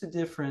 what is the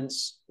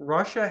difference?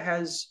 Russia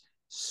has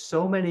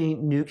so many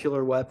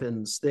nuclear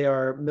weapons. They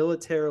are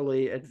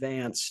militarily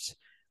advanced.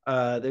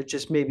 They're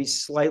just maybe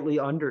slightly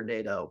under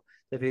NATO.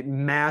 They have a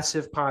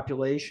massive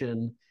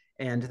population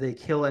and they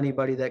kill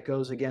anybody that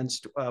goes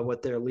against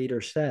what their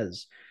leader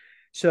says.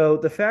 So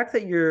the fact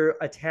that you're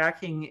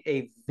attacking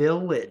a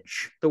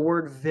village, the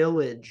word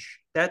village,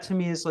 that to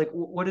me is like,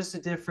 what is the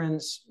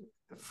difference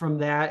from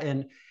that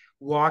and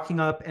walking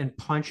up and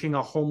punching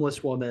a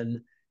homeless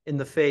woman in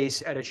the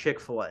face at a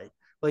Chick-fil-A?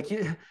 Like,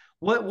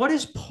 what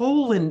is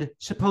Poland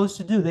supposed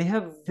to do? They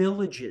have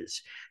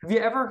villages. Have you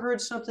ever heard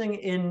something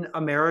in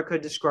America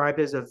described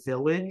as a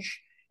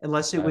village?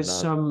 Unless it was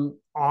some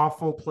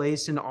awful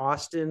place in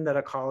Austin that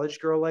a college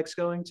girl likes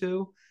going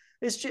to.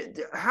 It's just,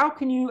 how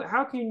can you,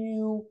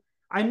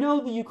 I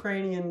know the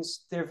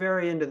Ukrainians, they're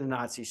very into the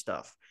Nazi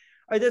stuff.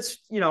 I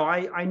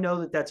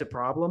know that that's a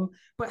problem,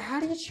 but how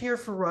do you cheer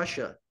for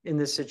Russia in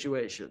this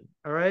situation?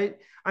 All right.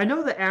 I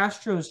know the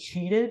Astros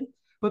cheated,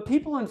 but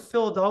people in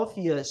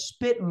Philadelphia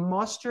spit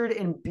mustard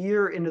and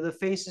beer into the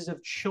faces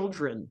of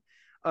children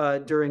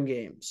during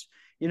games.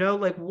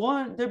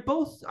 They're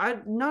both,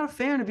 I'm not a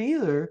fan of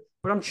either,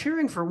 but I'm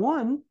cheering for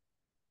one.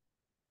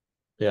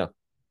 Yeah.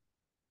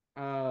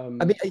 I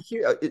mean,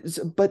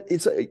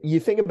 you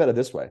think about it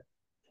this way.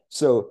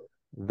 So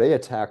they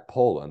attack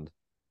Poland.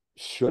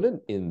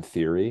 Shouldn't, in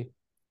theory,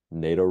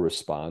 NATO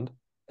respond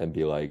and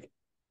be like,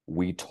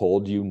 we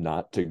told you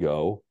not to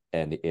go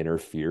and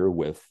interfere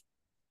with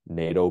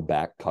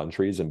NATO-backed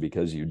countries, and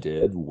because you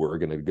did, we're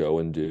going to go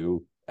and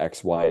do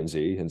X, Y, and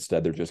Z.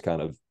 Instead, they're just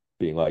kind of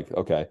being like,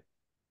 okay,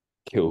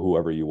 kill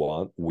whoever you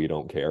want. We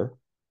don't care.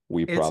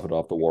 We profit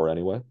off the war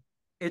anyway.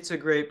 It's a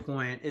great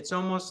point. It's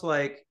almost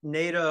like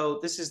NATO,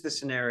 this is the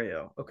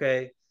scenario,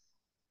 okay?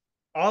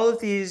 All of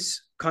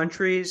these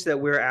countries that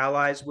we're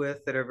allies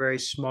with that are very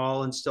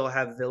small and still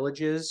have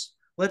villages,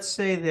 let's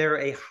say they're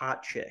a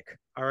hot chick,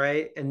 all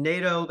right? And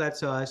NATO,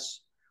 that's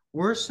us.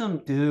 We're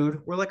some dude.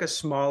 We're like a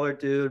smaller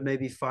dude,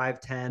 maybe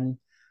 5'10".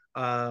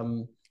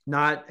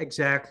 not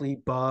exactly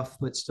buff,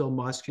 but still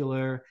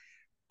muscular,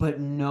 but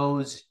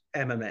knows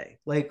MMA.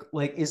 Like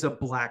is a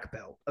black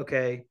belt.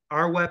 Okay.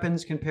 Our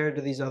weapons compared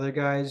to these other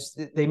guys,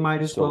 they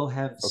might as well So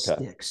have okay.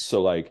 sticks.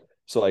 So like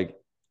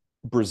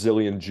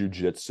Brazilian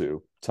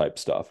jiu-jitsu type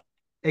stuff.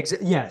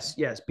 Yes,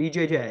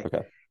 BJJ.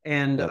 Okay.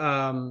 And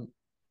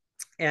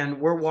Yep.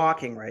 we're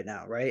walking right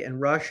now, right? And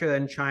Russia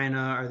and China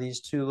are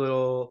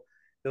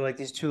they're like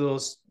these two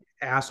little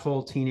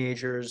asshole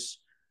teenagers,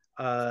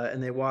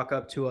 and they walk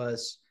up to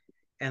us,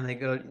 and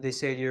they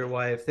say to your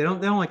wife, they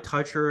don't like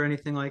touch her or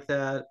anything like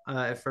that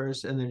at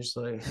first, and they're just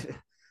like,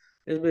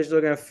 this bitch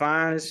looking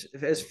fine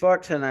as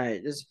fuck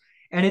tonight.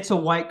 And it's a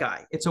white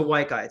guy. It's a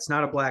white guy. It's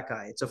not a black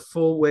guy. It's a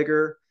full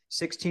wigger,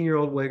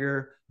 16-year-old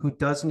wigger who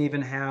doesn't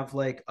even have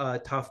like a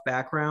tough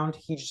background.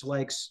 He just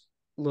likes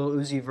Lil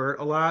Uzi Vert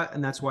a lot,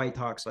 and that's why he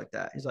talks like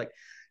that. He's like,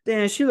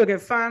 "Damn, she looking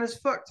fine as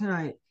fuck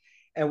tonight."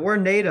 And we're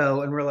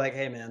NATO, and we're like,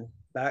 "Hey, man,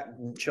 back,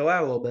 chill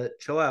out a little bit,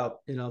 chill out."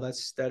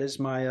 That's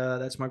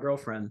my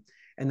girlfriend.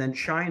 And then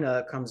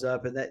China comes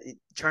up, and that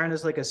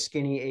China's like a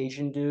skinny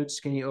Asian dude,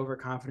 skinny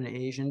overconfident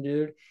Asian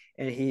dude,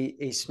 and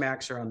he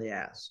smacks her on the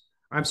ass.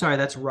 I'm sorry,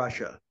 that's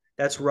Russia.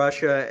 That's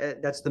Russia.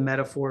 That's the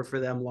metaphor for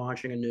them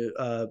launching a new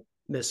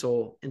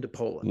missile into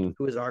Poland, Mm-hmm.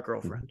 who is our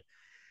girlfriend.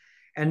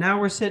 And now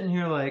we're sitting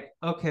here like,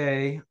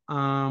 okay,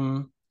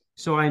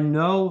 so I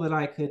know that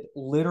I could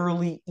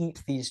literally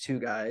eat these two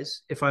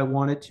guys if I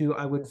wanted to.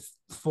 I would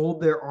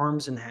fold their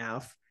arms in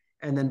half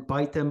and then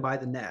bite them by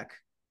the neck.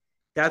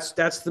 That's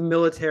the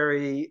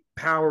military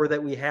power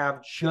that we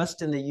have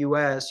just in the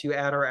U.S. You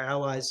add our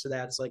allies to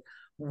that, it's like,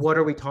 what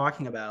are we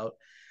talking about?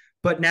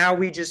 But now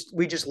we just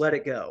let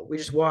it go. We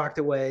just walked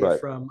away Right.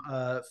 from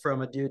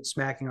a dude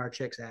smacking our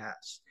chick's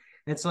ass.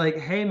 And it's like,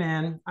 hey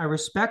man, I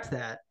respect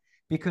that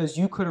because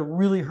you could have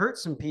really hurt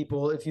some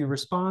people if you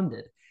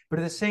responded. But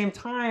at the same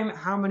time,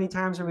 how many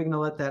times are we going to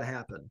let that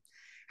happen?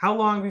 How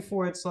long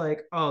before it's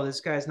like, oh,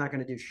 this guy's not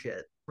going to do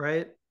shit,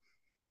 right?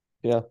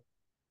 Yeah.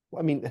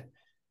 I mean,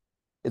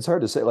 it's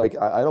hard to say. Like,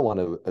 I don't want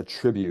to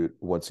attribute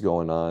what's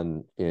going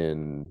on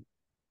in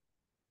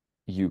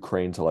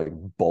Ukraine to like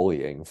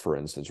bullying, for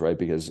instance, right?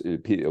 Because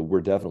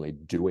we're definitely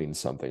doing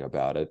something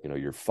about it. You know,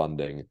 you're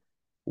funding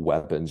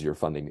weapons, you're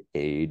funding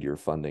aid, you're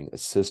funding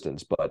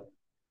assistance. But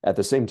at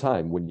the same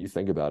time, when you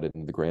think about it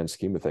in the grand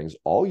scheme of things,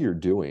 all you're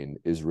doing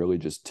is really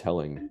just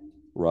telling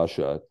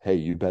Russia, hey,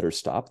 you better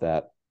stop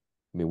that.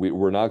 I mean,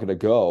 we're not going to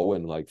go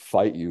and like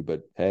fight you,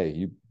 but hey,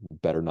 you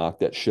better knock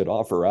that shit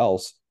off or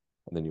else.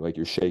 And then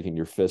you're shaking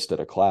your fist at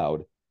a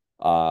cloud.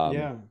 Um,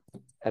 Yeah.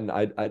 and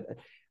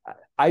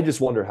I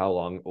just wonder how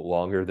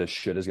longer this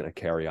shit is going to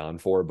carry on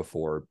for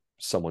before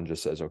someone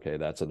just says, okay,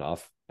 that's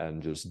enough,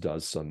 and just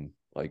does some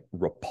like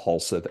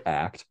repulsive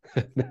act.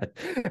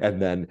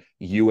 And then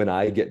you and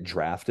I get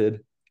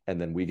drafted, and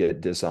then we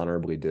get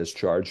dishonorably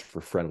discharged for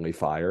friendly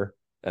fire.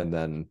 And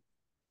then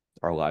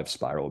our lives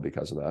spiral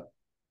because of that.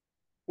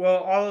 Well,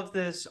 all of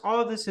this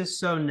is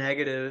so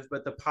negative,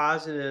 but the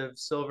positive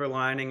silver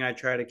lining I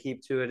try to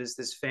keep to it is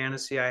this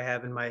fantasy I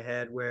have in my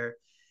head where,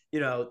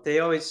 they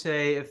always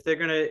say if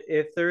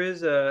there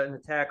is an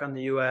attack on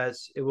the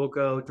US, it will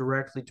go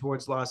directly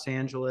towards Los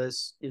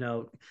Angeles,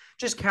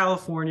 just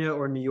California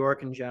or New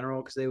York in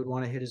general, because they would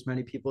want to hit as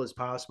many people as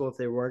possible if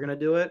they were going to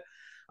do it.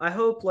 I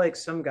hope like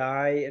some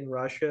guy in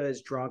Russia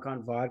is drunk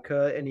on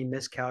vodka and he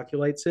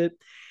miscalculates it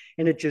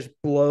and it just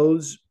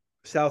blows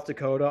South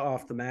Dakota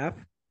off the map.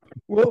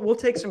 We'll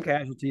take some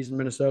casualties in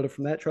Minnesota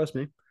from that. Trust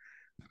me,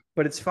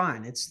 but it's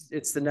fine. It's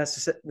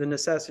the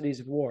necessities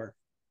of war.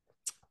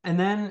 And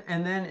then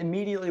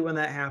immediately when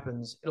that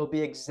happens, it'll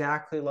be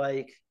exactly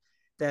like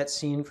that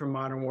scene from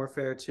Modern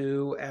Warfare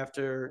 2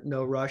 after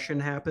No Russian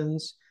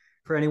happens.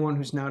 For anyone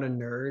who's not a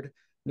nerd,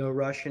 No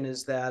Russian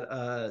is that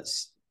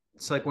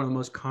it's like one of the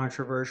most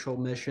controversial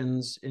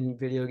missions in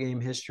video game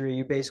history.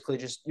 You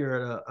basically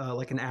you're at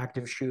like an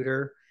active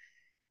shooter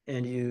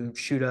and you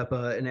shoot up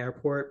an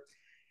airport.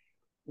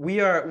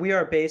 We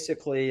are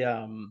basically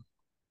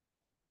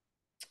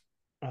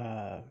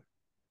uh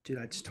dude,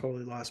 I just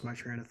totally lost my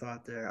train of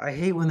thought there. I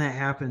hate when that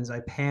happens. I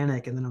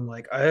panic and then I'm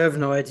like, I have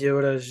no idea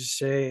what I was just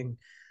saying.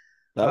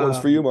 That one's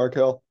for you, um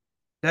Markel.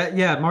 that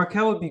Yeah,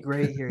 Markel would be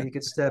great here. He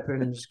could step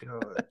in and just go,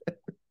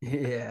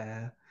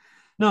 yeah.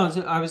 No,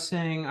 I was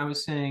saying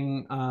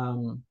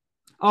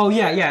oh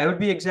yeah, it would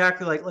be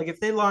exactly like if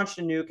they launched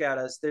a nuke at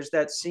us, there's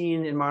that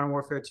scene in Modern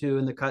Warfare 2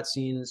 in the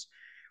cutscenes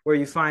where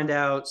you find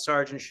out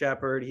Sergeant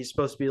Shepard, he's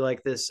supposed to be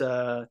like this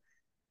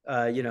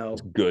you know,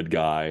 Good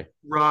guy.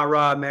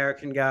 rah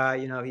American guy.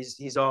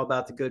 He's all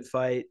about the good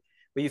fight.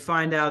 But you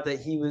find out that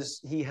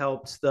he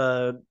helped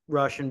the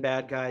Russian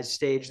bad guys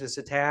stage this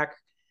attack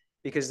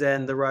because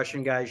then the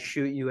Russian guys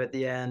shoot you at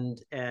the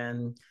end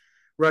and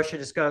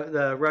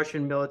the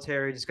Russian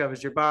military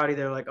discovers your body.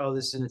 They're like, oh,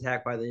 this is an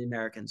attack by the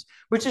Americans,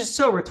 which is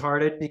so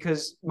retarded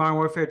because Modern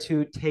Warfare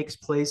 2 takes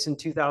place in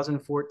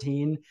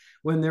 2014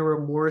 when there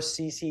were more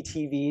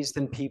CCTVs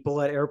than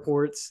people at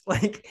airports.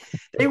 Like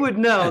they would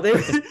know.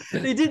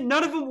 They did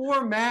none of them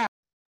wore masks.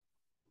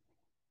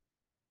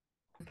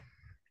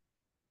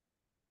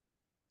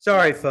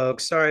 Sorry,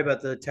 folks. Sorry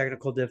about the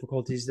technical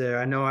difficulties there.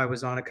 I know I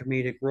was on a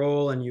comedic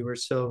roll and you were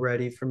so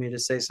ready for me to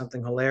say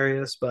something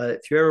hilarious, but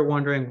if you're ever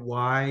wondering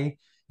why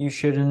you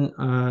shouldn't,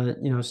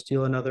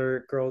 steal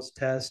another girl's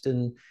test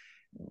and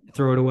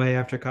throw it away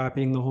after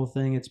copying the whole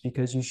thing, it's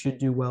because you should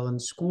do well in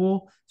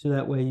school. So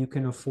that way you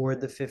can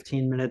afford the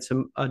 15 minutes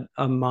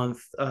a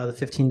month, the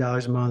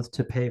 $15 a month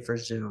to pay for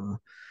Zoom.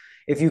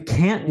 If you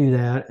can't do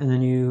that and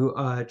then you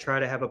try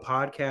to have a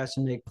podcast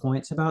and make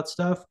points about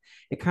stuff,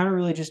 it kind of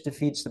really just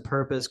defeats the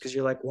purpose because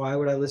you're like, why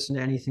would I listen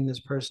to anything this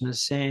person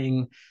is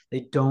saying?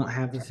 They don't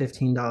have the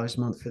 $15 a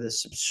month for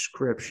this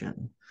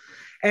subscription.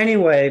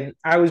 Anyway,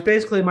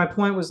 my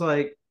point was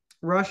like,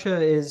 Russia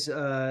is,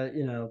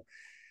 in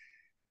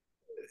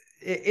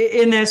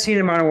that scene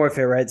in Modern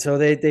Warfare, right? So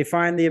they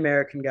find the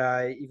American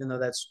guy, even though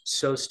that's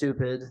so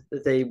stupid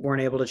that they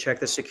weren't able to check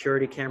the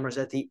security cameras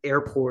at the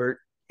airport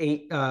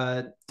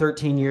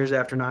 13 years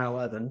after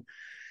 9/11.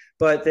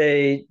 But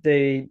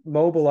they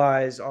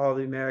mobilize all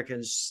the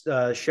Americans.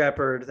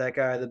 Shepard, that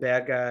guy, the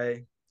bad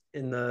guy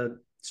in the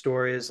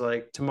story, is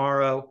like,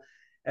 tomorrow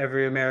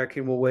every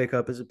American will wake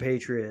up as a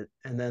patriot,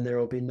 and then there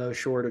will be no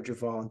shortage of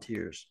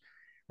volunteers,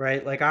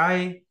 right?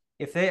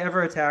 If they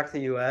ever attack the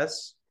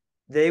U.S.,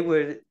 they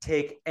would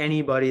take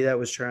anybody that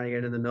was trying to get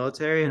into the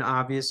military. And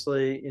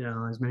obviously,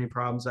 as many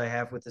problems I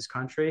have with this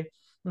country,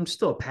 I'm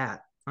still a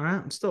pat. All right,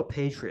 I'm still a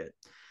patriot.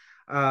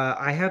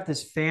 I have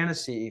this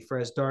fantasy, for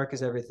as dark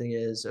as everything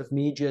is, of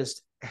me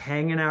just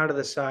hanging out of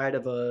the side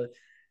of a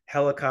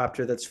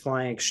helicopter that's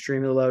flying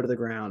extremely low to the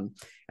ground.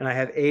 And I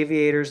have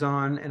aviators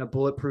on and a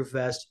bulletproof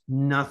vest,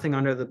 nothing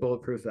under the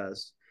bulletproof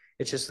vest.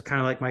 It's just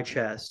kind of like my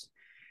chest.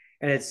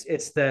 And it's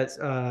that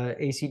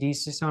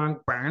AC/DC song,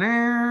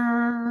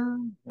 burner,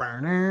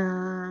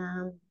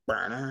 burner,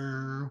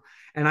 burner.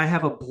 And I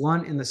have a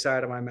blunt in the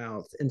side of my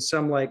mouth. And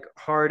some like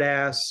hard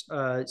ass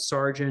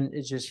sergeant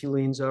is just, he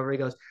leans over, he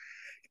goes,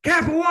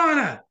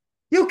 Capuana,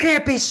 you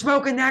can't be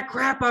smoking that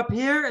crap up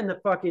here. And the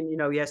fucking,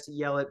 he has to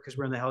yell it because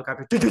we're in the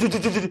helicopter.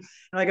 And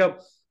I go,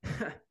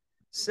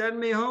 send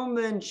me home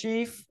then,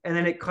 chief. And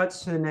then it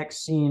cuts to the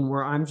next scene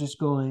where I'm just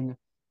going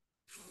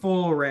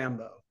full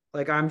Rambo.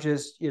 Like I'm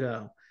just,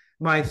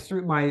 my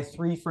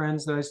three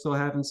friends that I still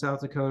have in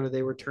South Dakota,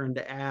 they were turned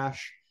to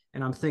ash,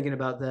 and I'm thinking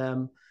about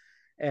them.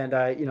 And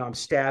I'm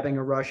stabbing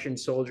a Russian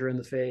soldier in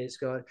the face,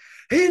 going,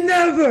 "He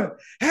never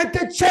had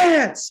the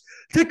chance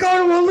to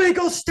go to a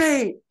legal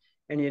state."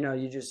 And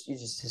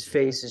his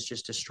face is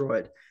just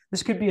destroyed.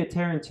 This could be a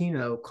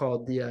Tarantino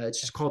called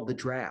it's just called The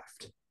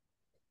Draft.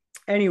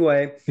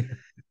 Anyway,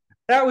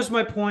 that was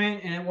my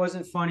point, and it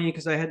wasn't funny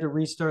because I had to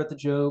restart the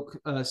joke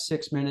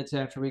 6 minutes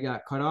after we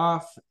got cut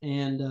off.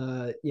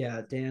 And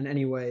yeah, Dan.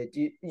 Anyway,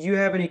 do you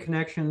have any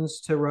connections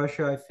to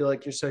Russia? I feel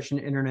like you're such an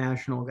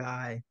international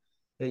guy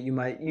that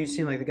you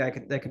seem like the guy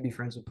that could be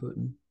friends with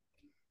Putin.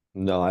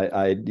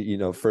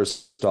 No,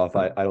 first off,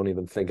 I don't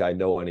even think I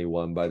know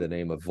anyone by the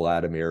name of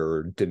Vladimir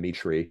or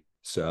Dmitry.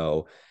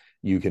 So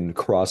you can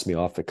cross me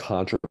off the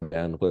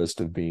contraband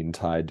list of being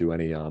tied to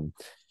any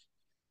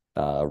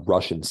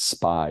Russian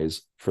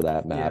spies for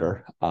that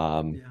matter.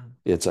 Yeah.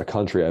 It's a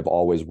country I've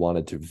always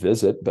wanted to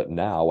visit, but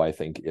now I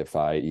think if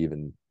I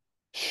even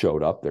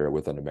showed up there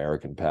with an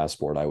American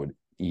passport, I would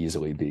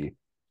easily be,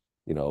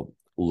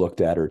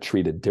 looked at or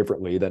treated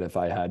differently than if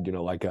I had,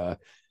 like a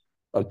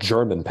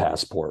German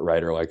passport,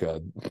 right? Or like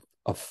a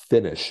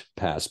Finnish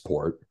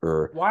passport.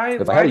 Or why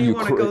do you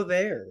want to go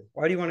there?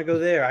 Why do you want to go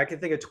there? I can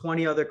think of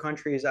 20 other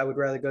countries I would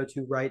rather go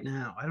to right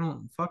now.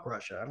 Fuck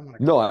Russia. I don't want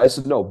to No, I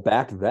said no,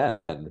 back then.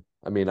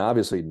 I mean,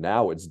 obviously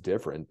now it's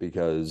different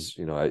because,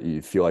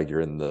 you feel like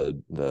you're in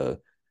the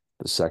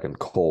second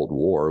Cold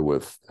War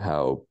with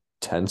how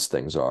tense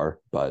things are.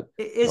 But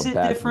is it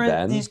different?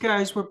 Then, these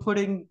guys were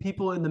putting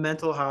people in the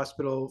mental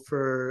hospital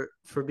for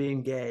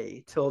being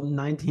gay till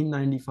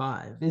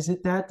 1995. Is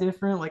it that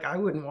different? Like, I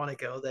wouldn't want to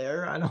go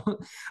there. I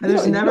don't.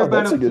 There's never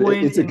been a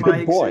point. It's a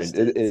good point.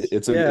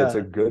 It's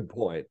a good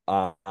point.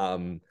 I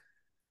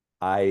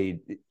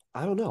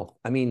don't know.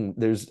 I mean,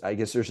 I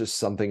guess there's just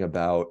something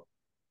about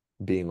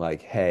being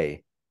like,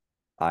 hey,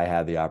 I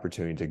had the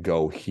opportunity to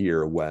go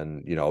here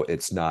when,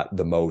 it's not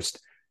the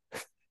most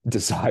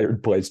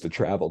desired place to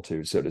travel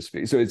to, so to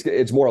speak. So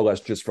it's more or less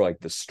just for like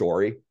the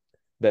story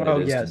than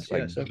it is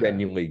to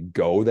genuinely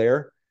go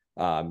there.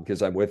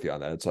 Because I'm with you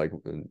on that. It's like,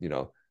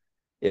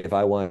 if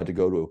I wanted to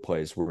go to a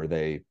place where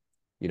they,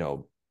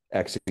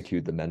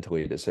 execute the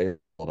mentally disabled,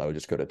 I would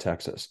just go to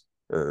Texas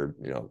or,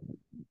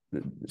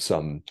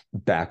 some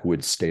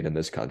backwoods state in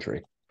this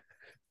country.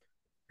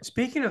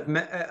 Speaking of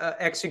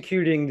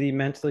executing the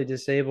mentally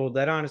disabled,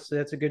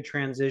 that's a good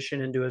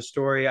transition into a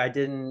story. I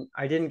didn't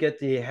get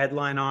the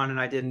headline on, and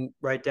I didn't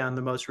write down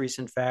the most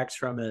recent facts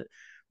from it.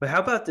 But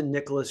how about the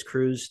Nicholas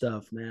Cruz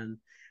stuff, man?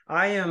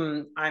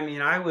 I'm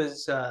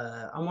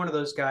one of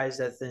those guys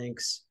that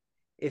thinks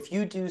if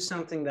you do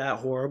something that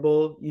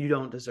horrible, you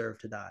don't deserve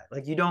to die.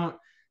 Like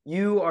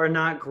you are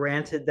not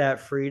granted that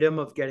freedom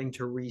of getting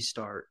to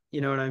restart.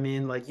 You know what I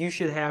mean? Like you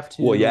should have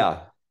to. Well, yeah.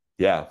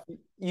 Yeah.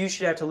 You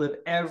should have to live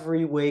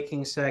every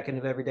waking second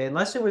of every day,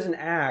 unless it was an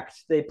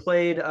act. They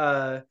played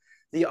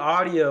the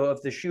audio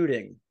of the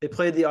shooting. They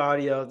played the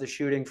audio of the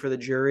shooting for the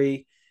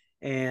jury.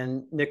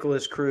 And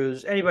Nicholas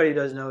Cruz, anybody who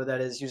doesn't know who that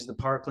is, he was the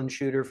Parkland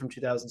shooter from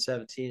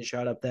 2017,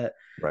 shot up that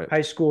Right.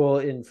 high school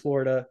in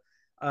Florida.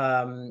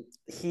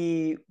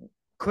 He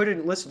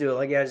couldn't listen to it,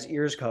 like he had his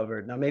ears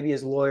covered. Now, maybe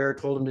his lawyer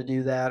told him to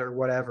do that or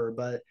whatever,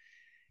 but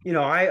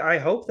I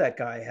hope that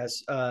guy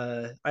has,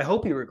 I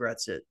hope he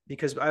regrets it,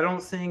 because I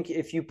don't think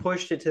if you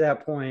pushed it to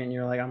that point and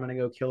you're like, I'm going to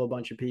go kill a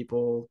bunch of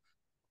people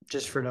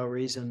just for no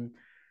reason,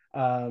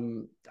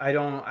 I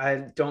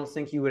don't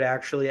think you would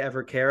actually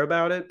ever care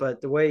about it. But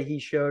the way he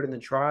showed in the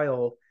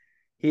trial,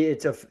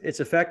 it's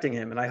affecting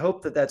him. And I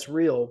hope that that's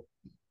real,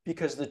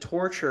 because the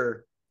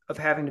torture of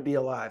having to be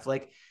alive,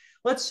 like,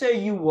 let's say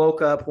you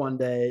woke up one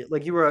day,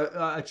 like you were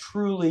a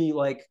truly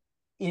like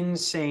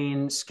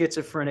insane,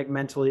 schizophrenic,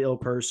 mentally ill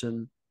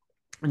person,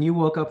 and you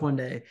woke up one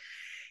day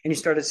and you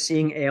started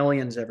seeing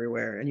aliens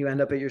everywhere, and you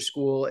end up at your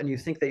school and you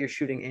think that you're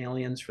shooting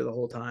aliens for the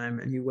whole time,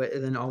 and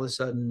then all of a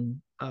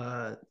sudden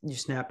you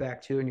snap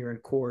back to and you're in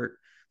court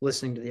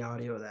listening to the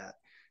audio of that.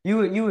 You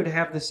would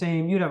have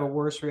you'd have a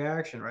worse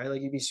reaction, right?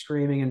 Like, you'd be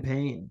screaming in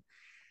pain.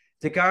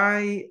 The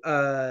guy,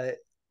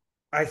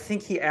 I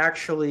think he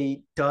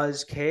actually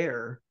does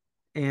care,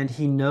 and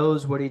he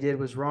knows what he did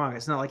was wrong.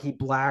 It's not like he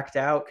blacked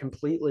out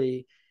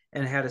completely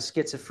and had a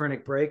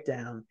schizophrenic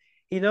breakdown.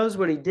 He knows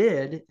what he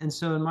did. And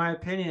so, in my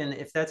opinion,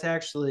 if that's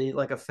actually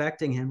like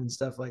affecting him and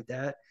stuff like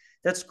that,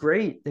 that's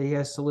great that he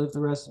has to live the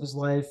rest of his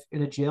life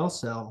in a jail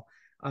cell.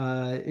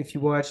 If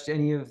you watched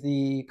any of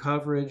the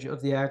coverage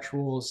of the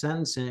actual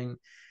sentencing,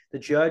 the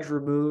judge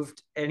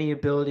removed any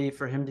ability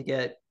for him to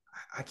get,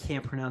 I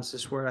can't pronounce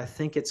this word, I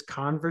think it's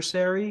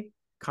conversary,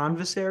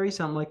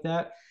 something like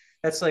that.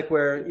 That's like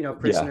where, Yeah.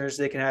 prisoners,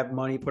 they can have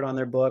money put on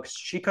their books.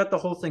 She cut the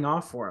whole thing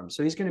off for him.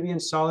 So he's going to be in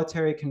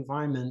solitary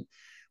confinement.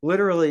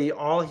 Literally,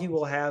 all he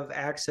will have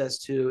access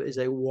to is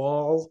a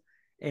wall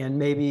and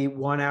maybe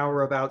 1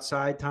 hour of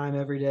outside time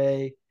every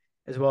day,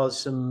 as well as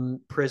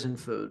some prison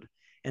food.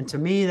 And to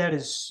me, that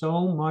is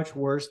so much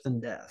worse than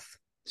death.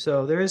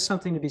 So there is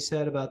something to be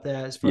said about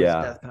that as far as the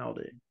Yeah. death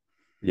penalty.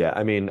 Yeah.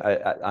 I mean,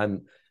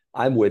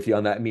 I'm with you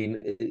on that. I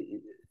mean,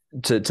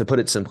 to put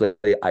it simply,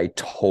 I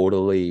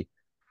totally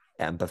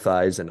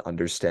empathize and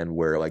understand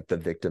where like the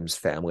victims'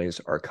 families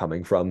are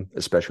coming from,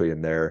 especially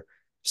in their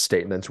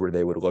statements where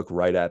they would look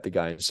right at the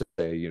guy and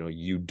say,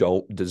 you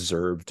don't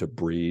deserve to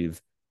breathe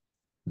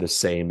the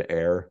same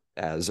air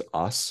as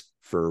us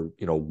for,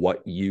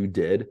 what you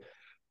did.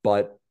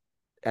 But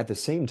at the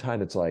same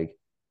time, it's like,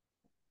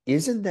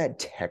 isn't that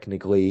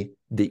technically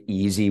the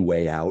easy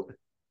way out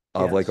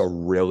of like a Yes.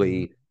 Mm-hmm.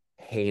 really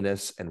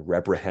heinous and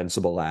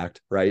reprehensible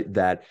act, right?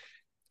 That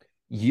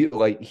you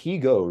like he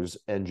goes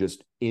and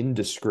just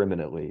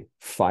indiscriminately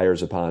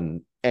fires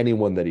upon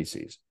anyone that he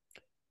sees.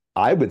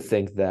 I would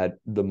think that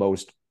the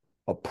most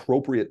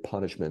appropriate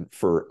punishment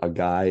for a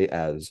guy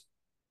as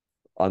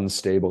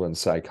unstable and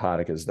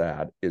psychotic as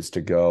that is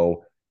to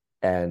go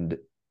and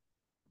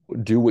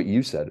do what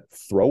you said,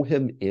 throw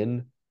him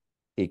in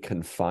a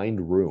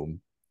confined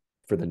room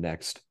for the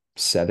next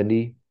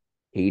 70,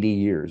 80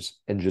 years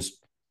and just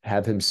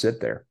have him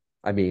sit there.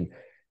 I mean,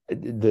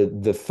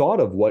 the thought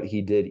of what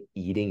he did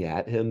eating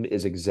at him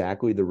is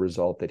exactly the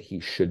result that he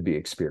should be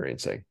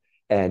experiencing.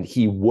 And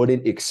he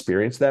wouldn't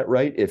experience that,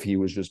 right, if he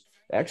was just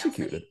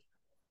executed.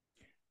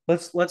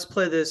 Let's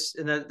play this,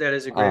 and that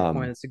is a great point.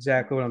 Um, That's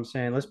exactly what I'm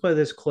saying. Let's play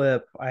this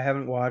clip. I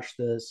haven't watched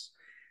this.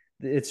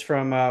 It's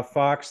from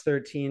Fox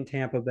 13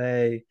 Tampa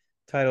Bay.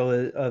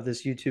 Title of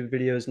this YouTube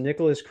video is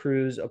Nicholas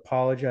Cruz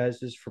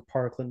apologizes for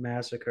Parkland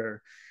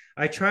massacre.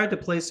 I tried to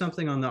play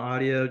something on the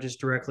audio just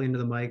directly into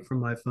the mic from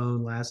my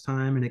phone last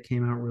time, and it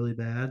came out really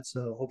bad.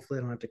 So hopefully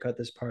I don't have to cut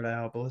this part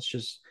out. But let's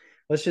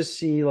just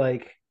see,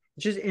 like,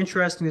 it's just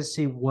interesting to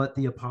see what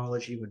the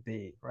apology would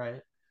be,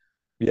 right?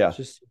 yeah. Let's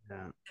just see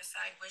that.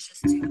 Decide wishes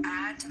to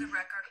add to the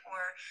record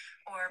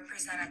or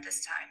present at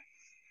this time.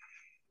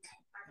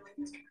 I believe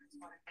Mr. Cruz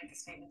wanted to make a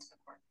statement to the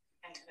court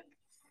and to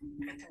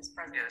the victim's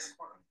present. Yes.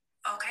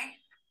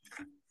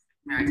 Okay.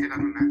 May I take off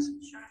my mask?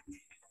 Sure.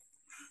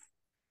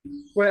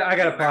 Wait, I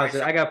gotta pause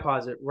it. I gotta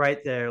pause it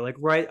right there. Like,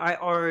 right, I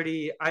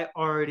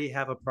already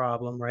have a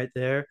problem right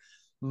there.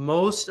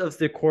 Most of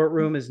the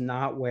courtroom is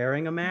not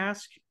wearing a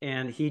mask,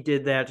 and he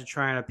did that to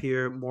try and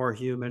appear more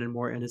human and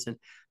more innocent.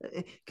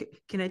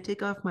 Can I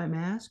take off my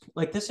mask?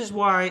 Like, this is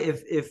why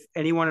if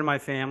anyone in my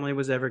family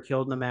was ever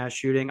killed in a mass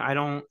shooting, I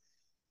don't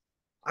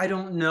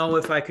know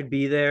if I could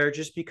be there,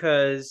 just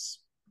because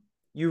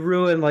you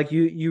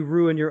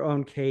ruin your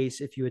own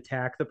case if you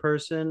attack the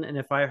person. And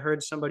if I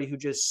heard somebody who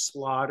just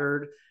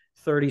slaughtered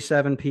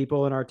 37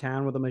 people in our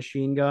town with a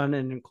machine gun,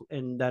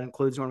 and that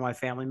includes one of my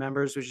family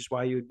members, which is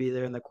why you would be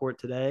there in the court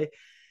today,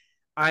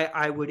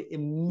 I would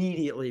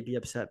immediately be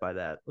upset by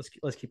that.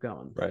 Let's keep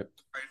going. Right.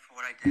 Sorry for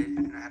what I did,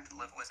 and I have to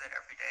live with it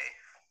every day.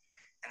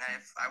 And that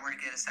if I were to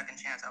get a second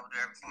chance, I would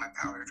do everything in my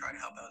power to try to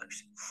help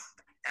others.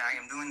 And I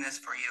am doing this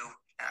for you,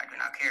 and I do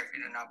not care if you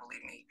do not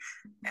believe me.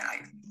 And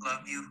I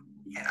love you,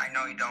 and I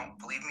know you don't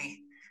believe me,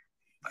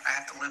 but I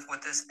have to live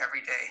with this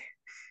every day.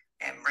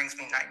 And it brings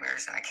me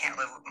nightmares, and I can't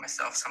live with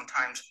myself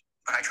sometimes.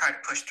 but I try to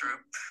push through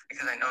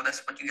because I know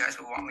that's what you guys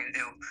would want me to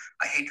do.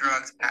 I hate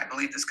drugs, and I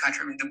believe this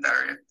country would do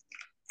better if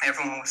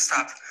everyone would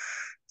stop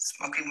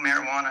smoking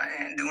marijuana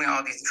and doing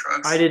all these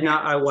drugs. I did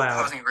not.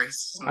 Wow. Causing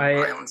racism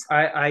and violence.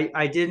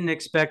 I didn't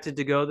expect it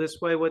to go this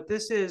way. What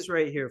this is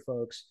right here,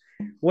 folks,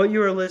 what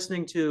you are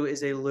listening to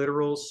is a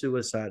literal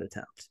suicide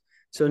attempt.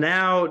 So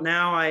now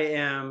I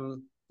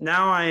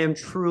am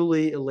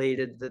truly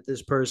elated that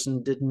this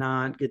person did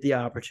not get the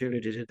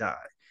opportunity to die.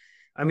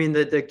 I mean,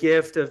 the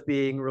gift of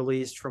being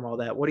released from all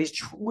that. What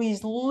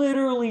he's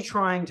literally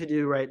trying to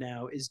do right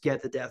now is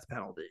get the death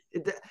penalty.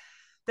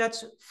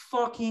 That's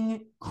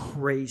fucking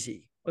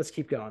crazy. Let's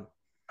keep going.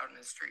 Out in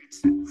the streets.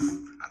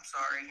 I'm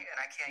sorry, and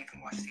I can't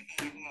even watch TV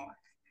anymore.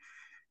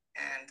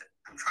 And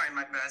I'm trying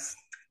my best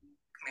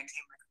to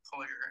maintain my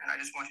composure, and I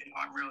just want you to know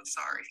I'm really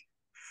sorry.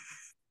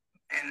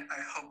 And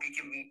I hope you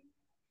give me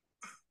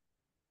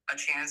a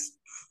chance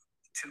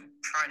to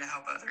try to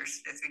help others.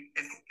 If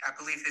I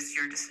believe it's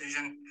your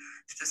decision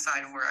to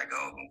decide where I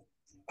go,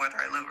 whether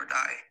I live or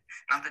die.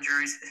 Not the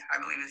jury's. I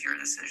believe it's your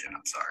decision.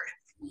 I'm sorry.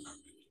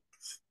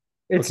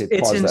 It's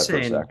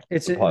insane.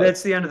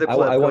 That's the end of the clip.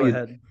 Go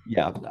ahead.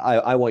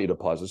 I want you to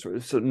pause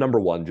this. So number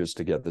one, just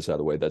to get this out of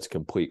the way, that's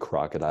complete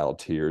crocodile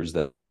tears.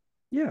 That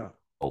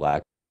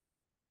lack.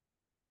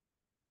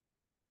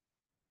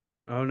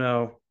 Oh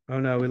no,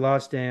 we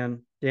lost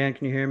Dan. Dan,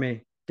 can you hear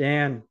me?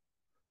 Dan,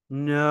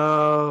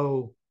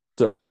 no.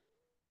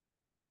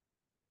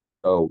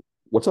 Oh,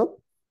 what's up?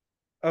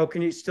 Oh,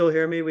 can you still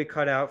hear me? We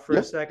cut out for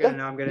a second, and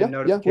now I'm getting a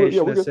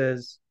notification that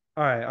says.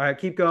 All right,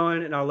 keep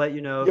going, and I'll let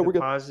you know if it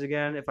pauses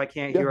again. If I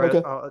can't hear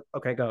it,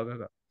 okay,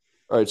 go.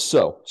 All right,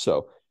 so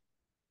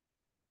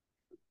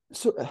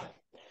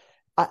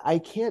I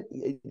can't,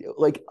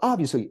 like,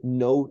 obviously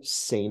no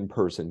sane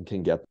person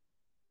can get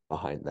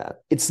behind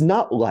that. It's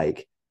not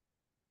like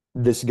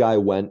this guy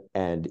went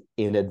and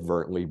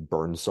inadvertently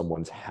burned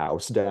someone's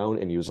house down,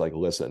 and he was like,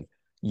 listen,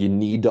 you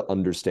need to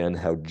understand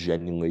how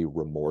genuinely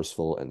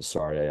remorseful and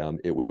sorry I am.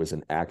 It was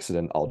an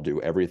accident. I'll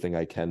do everything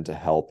I can to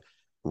help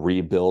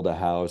rebuild a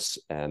house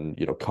and,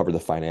 cover the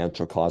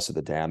financial costs of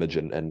the damage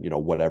and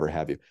whatever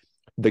have you.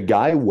 The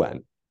guy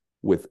went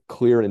with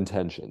clear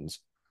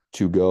intentions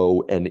to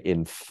go and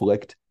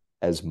inflict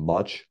as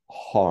much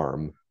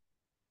harm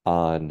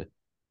on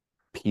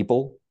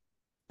people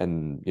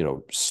and,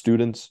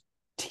 students,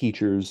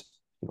 teachers,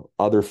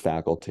 other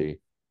faculty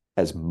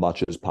as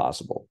much as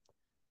possible.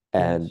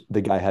 And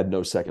the guy had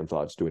no second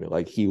thoughts doing it.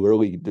 Like, he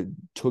literally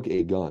took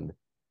a gun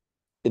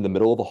in the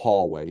middle of a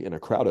hallway, in a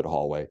crowded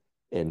hallway,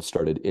 and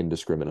started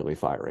indiscriminately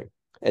firing.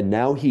 And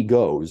now he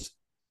goes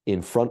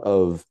in front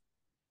of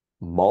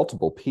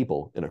multiple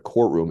people in a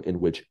courtroom in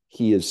which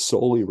he is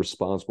solely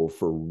responsible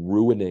for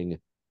ruining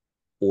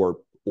or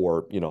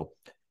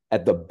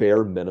at the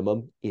bare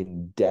minimum,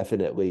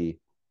 indefinitely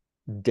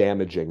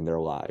damaging their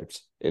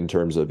lives in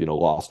terms of,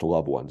 lost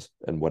loved ones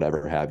and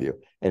whatever have you,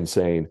 and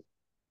saying,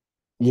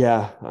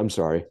 yeah, I'm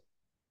sorry.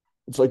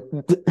 It's like,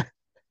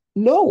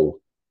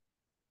 no.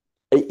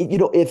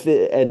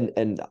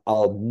 And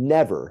I'll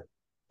never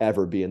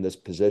ever be in this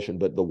position,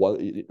 but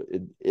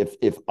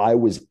if I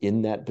was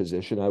in that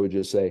position, I would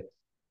just say,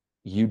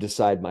 you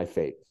decide my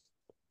fate,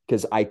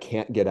 because I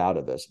can't get out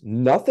of this.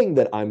 Nothing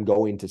that I'm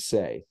going to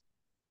say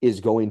is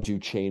going to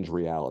change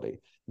reality.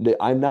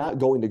 I'm not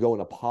going to go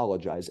and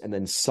apologize and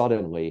then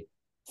suddenly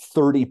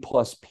 30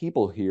 plus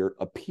people here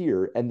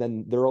appear and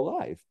then they're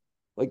alive.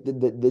 Like,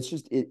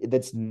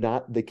 that's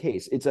not the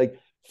case. It's like,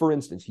 for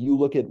instance, you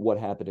look at what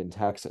happened in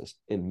Texas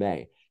in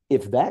May.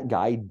 If that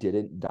guy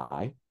didn't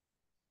die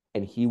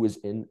and he was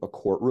in a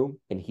courtroom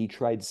and he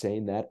tried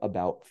saying that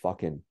about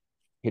fucking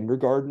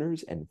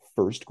kindergartners and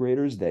first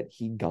graders that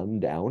he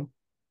gunned down,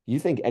 you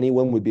think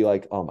anyone would be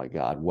like, oh my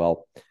God,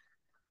 well,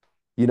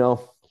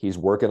 he's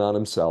working on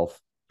himself.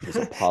 He's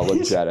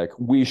apologetic.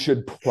 We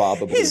should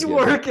probably. He's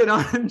working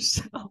on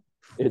himself.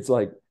 It's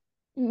like,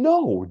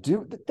 no,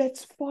 dude,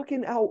 that's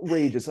fucking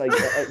outrageous. Like,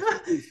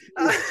 he's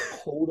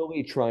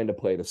totally trying to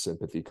play the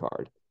sympathy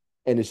card,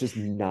 and it's just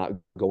not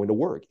going to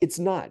work. It's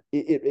not.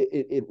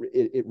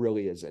 It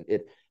really isn't.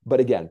 But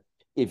again,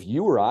 if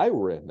you or I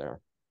were in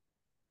there,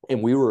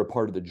 and we were a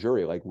part of the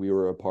jury, like we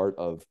were a part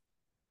of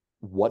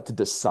what to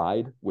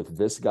decide with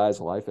this guy's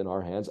life in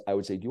our hands, I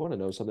would say, do you want to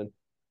know something?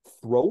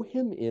 Throw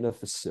him in a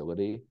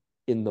facility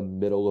in the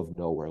middle of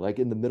nowhere, like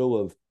in the middle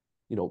of,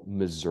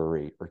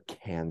 Missouri or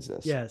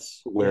Kansas.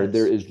 Yes. Where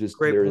there is just,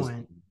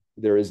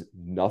 there is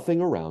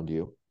nothing around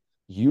you.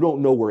 You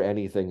don't know where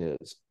anything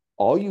is.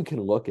 All you can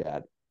look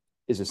at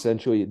is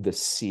essentially the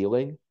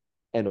ceiling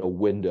and a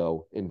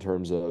window in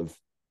terms of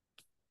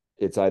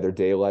it's either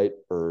daylight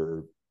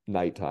or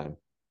nighttime.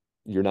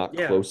 You're not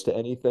close to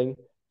anything.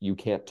 You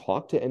can't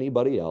talk to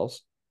anybody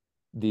else.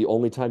 The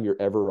only time you're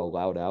ever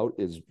allowed out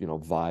is,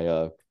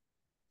 via,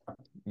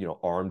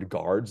 armed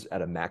guards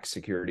at a max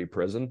security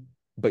prison,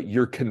 but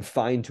you're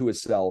confined to a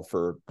cell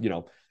for,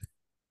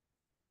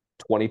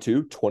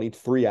 22,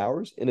 23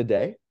 hours in a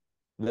day.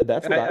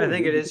 That's what I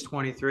think it is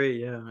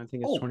 23. Yeah, I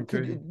think it's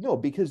 23. No,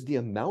 because the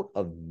amount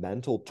of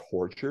mental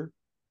torture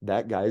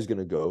that guy's going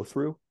to go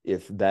through,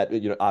 if that,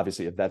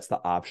 obviously if that's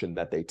the option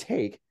that they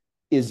take,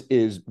 is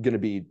going to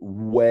be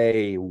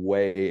way,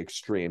 way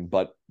extreme.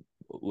 But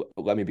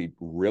let me be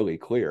really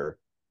clear.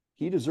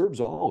 He deserves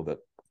all of it.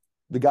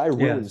 The guy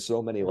ruined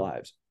so many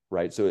lives,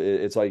 right? So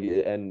it's like,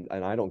 and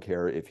I don't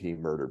care if he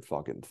murdered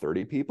fucking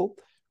 30 people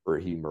or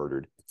he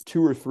murdered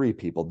 2 or 3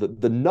 people.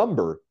 The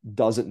number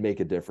doesn't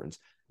make a difference.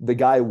 The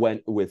guy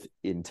went with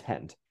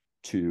intent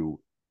to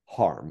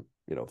harm,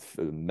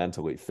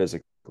 mentally,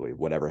 physically,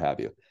 whatever have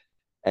you.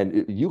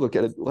 And you look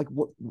at it like,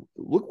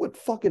 look what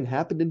fucking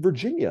happened in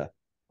Virginia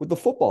with the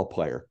football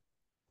player.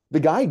 The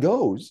guy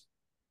goes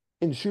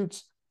and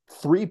shoots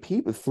 3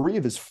 people, 3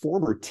 of his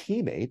former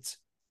teammates.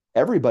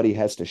 Everybody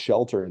has to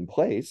shelter in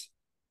place.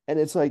 And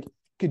it's like,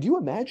 could you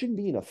imagine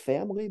being a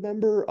family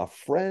member, a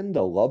friend,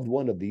 a loved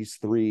one of these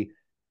three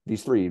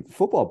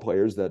football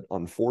players that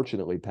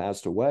unfortunately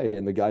passed away?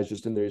 And the guy's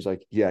just in there. He's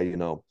like, yeah,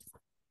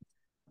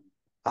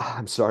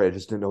 I'm sorry. I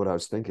just didn't know what I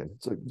was thinking.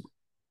 It's like,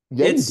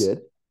 yeah, you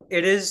did.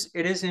 It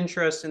is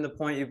interesting the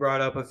point you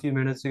brought up a few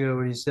minutes ago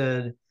when you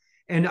said,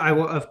 and I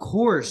will, of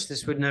course,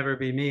 this would never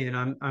be me.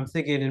 And I'm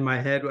thinking in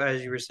my head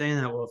as you were saying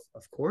that, well,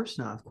 of course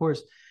not, of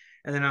course.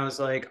 And then I was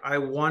like, I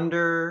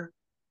wonder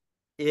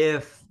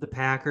if the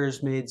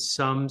Packers made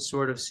some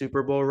sort of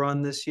Super Bowl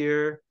run this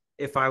year,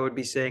 if I would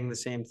be saying the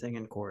same thing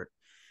in court.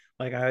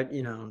 Like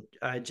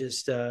I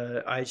just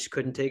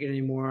couldn't take it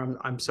anymore.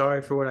 I'm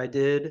sorry for what I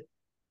did,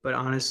 but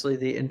honestly,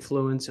 the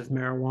influence of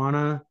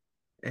marijuana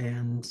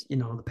and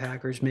the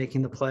Packers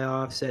making the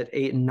playoffs at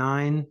 8 and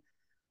 9,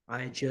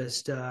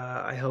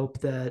 I hope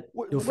that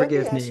you'll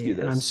forgive me,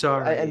 and I'm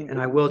sorry, and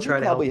I will try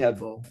to help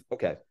people.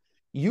 Okay,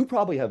 you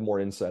probably have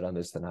more insight on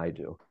this than I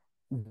do.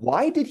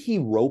 Why did he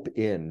rope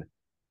in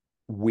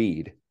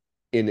weed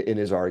in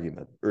his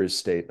argument or his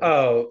statement?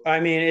 Oh, I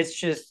mean, it's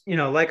just,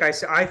 like I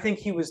said, I think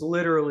he was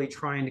literally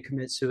trying to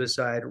commit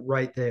suicide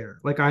right there.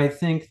 Like, I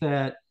think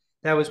that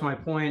was my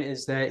point,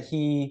 is that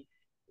he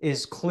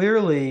is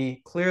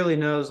clearly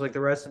knows like the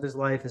rest of his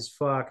life is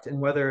fucked,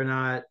 and whether or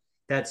not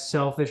that's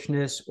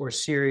selfishness or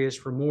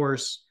serious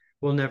remorse,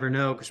 we'll never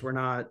know because we're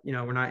not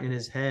in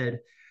his head.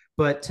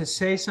 But to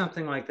say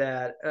something like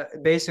that,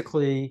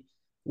 basically,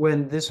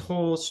 when this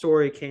whole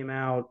story came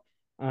out,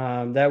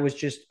 that was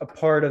just a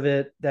part of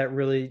it that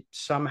really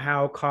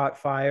somehow caught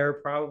fire,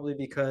 probably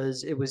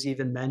because it was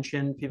even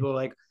mentioned. People were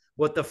like,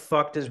 what the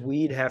fuck does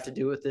weed have to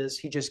do with this?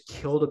 He just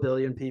killed a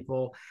billion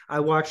people. I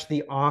watch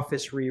The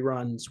Office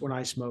reruns when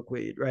I smoke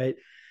weed, right?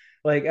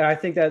 Like, I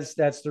think that's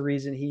the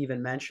reason he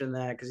even mentioned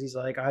that, because he's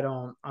like,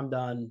 I'm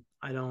done.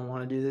 I don't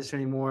want to do this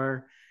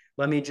anymore.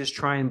 Let me just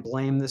try and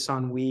blame this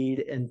on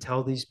weed and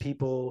tell these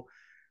people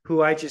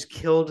who I just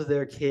killed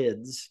their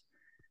kids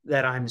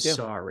that I'm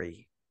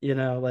sorry.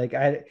 Like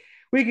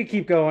we could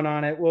keep going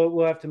on it.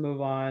 We'll have to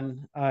move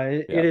on.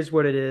 It is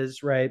what it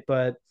is, right?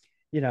 But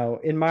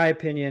in my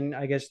opinion,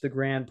 I guess the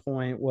grand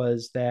point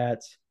was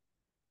that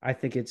I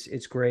think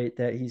it's great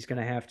that he's going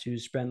to have to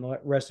spend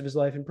the rest of his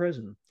life in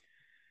prison.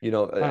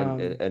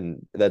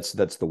 And that's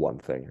the one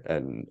thing.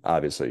 And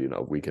obviously,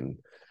 we can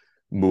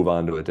move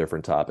on to a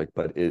different topic,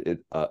 but it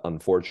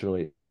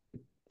unfortunately,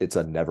 it's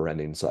a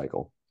never-ending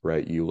cycle,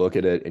 right? You look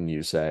at it and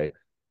you say,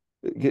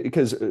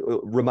 because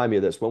remind me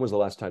of this. When was the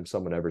last time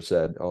someone ever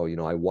said, oh,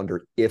 I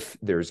wonder if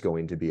there's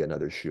going to be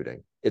another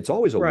shooting? It's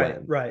always a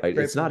when, right?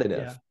 It's not an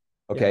if.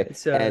 Okay.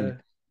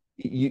 And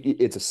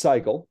it's a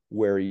cycle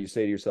where you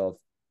say to yourself,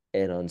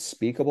 an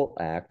unspeakable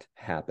act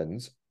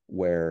happens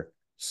where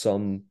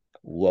some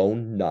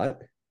lone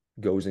nut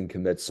goes and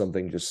commits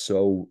something just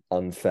so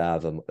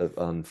unfathomable.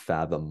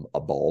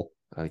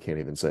 I can't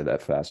even say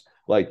that fast.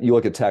 Like, you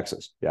look at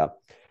Texas,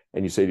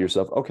 and you say to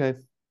yourself, okay,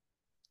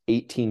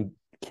 18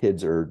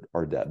 kids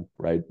are dead,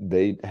 right?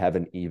 They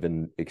haven't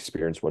even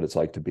experienced what it's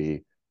like to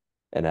be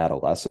an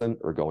adolescent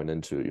or going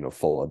into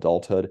full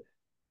adulthood.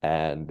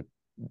 And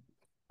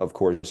of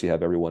course, you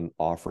have everyone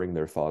offering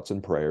their thoughts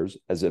and prayers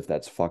as if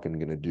that's fucking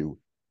going to do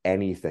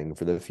anything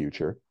for the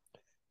future.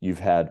 You've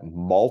had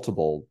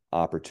multiple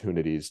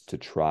opportunities to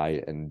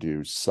try and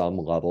do some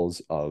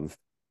levels of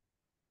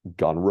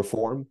gun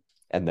reform,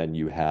 and then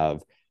you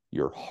have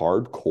your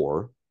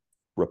hardcore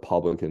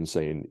Republicans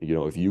saying,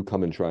 if you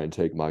come and try and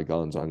take my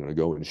guns, I'm going to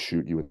go and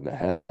shoot you in the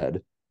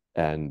head.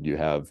 And you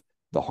have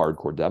the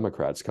hardcore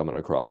Democrats coming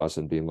across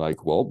and being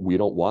like, well, we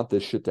don't want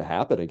this shit to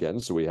happen again,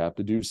 so we have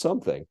to do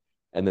something.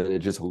 And then it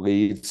just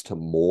leads to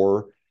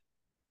more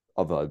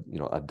of a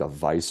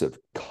divisive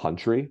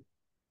country,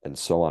 and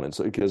so on. And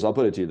so, because I'll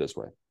put it to you this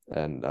way,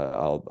 and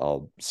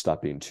I'll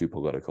stop being too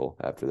political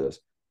after this.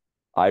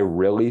 I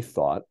really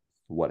thought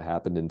what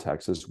happened in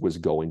Texas was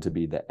going to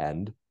be the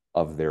end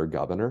of their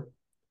governor,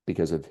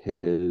 because of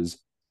his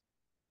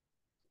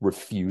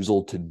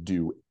refusal to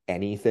do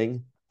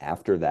anything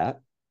after that.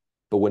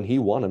 But when he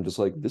won, I'm just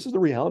like, this is the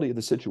reality of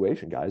the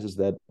situation, guys, is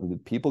that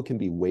people can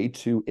be way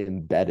too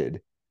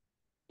embedded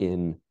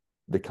in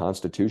the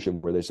Constitution,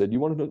 where they said, you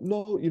want to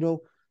know,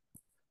 no,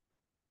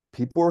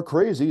 people are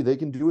crazy. They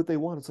can do what they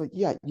want. It's like,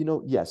 yeah,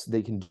 yes,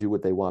 they can do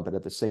what they want. But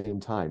at the same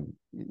time,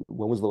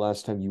 when was the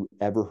last time you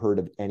ever heard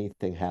of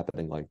anything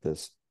happening like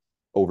this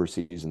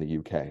overseas in the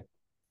UK.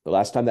 The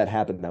last time that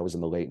happened, that was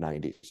in the late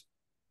 90s.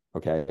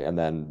 Okay. And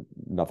then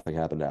nothing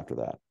happened after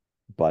that.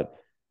 But,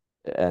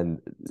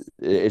 and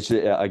it's,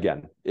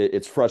 again,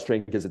 it's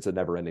frustrating because it's a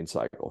never ending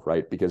cycle,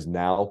 right? Because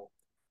now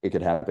it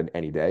could happen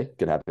any day, it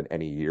could happen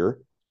any year.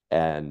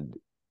 And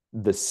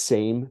the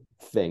same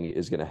thing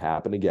is going to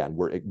happen again,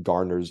 where it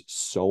garners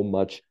so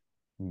much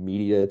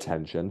media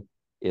attention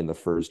in the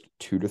first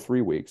 2 to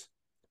 3 weeks.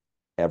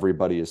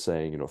 Everybody is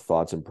saying,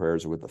 thoughts and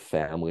prayers with the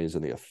families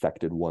and the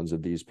affected ones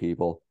of these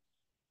people.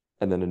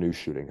 And then a new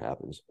shooting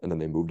happens, and then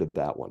they move to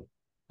that one.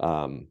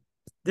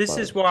 This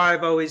is why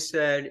I've always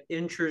said,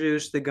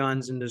 introduce the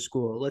guns into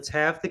school. Let's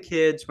have the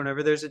kids,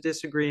 whenever there's a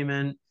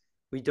disagreement,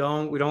 we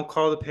don't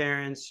call the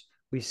parents.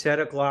 We set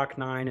a Glock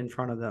 9 in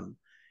front of them.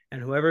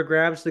 And whoever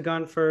grabs the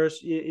gun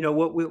first,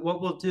 what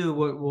we'll do,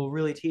 what we'll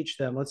really teach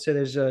them. Let's say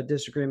there's a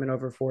disagreement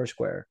over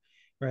Foursquare,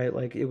 right?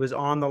 Like it was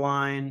on the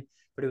line,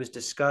 but it was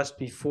discussed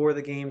before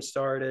the game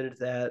started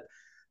that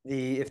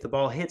if the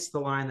ball hits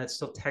the line, that's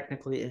still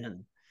technically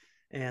in.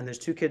 And there's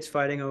two kids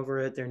fighting over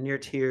it. They're near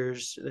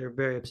tears. They're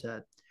very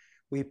upset.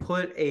 We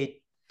put a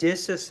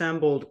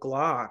disassembled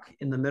Glock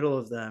in the middle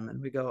of them,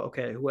 and we go,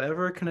 okay,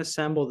 whoever can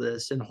assemble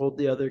this and hold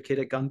the other kid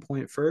at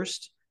gunpoint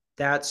first,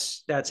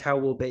 that's how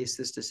we'll base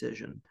this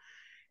decision.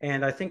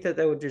 And I think that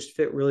would just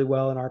fit really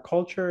well in our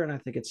culture, and I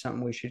think it's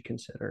something we should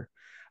consider.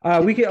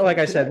 We could, like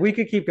I said, we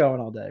could keep going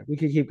all day. We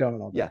could keep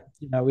going all day.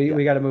 Yeah.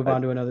 We got to move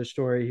on to another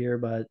story here,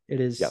 but it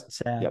is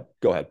sad. Yep.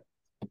 Go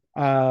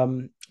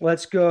ahead.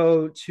 Let's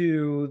go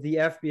to the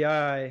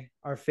FBI,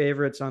 our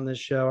favorites on this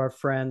show, our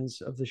friends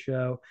of the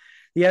show.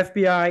 The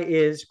FBI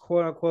is,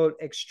 quote unquote,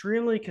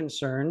 extremely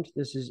concerned.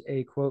 This is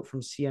a quote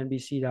from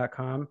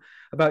CNBC.com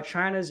about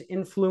China's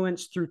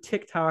influence through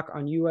TikTok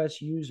on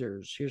U.S.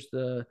 users. Here's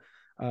the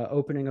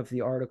opening of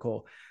the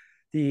article.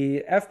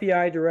 The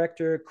FBI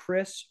director,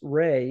 Chris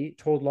Wray,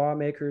 told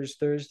lawmakers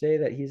Thursday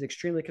that he's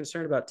extremely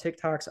concerned about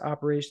TikTok's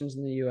operations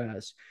in the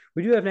U.S.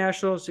 We do have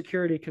national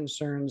security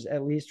concerns,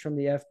 at least from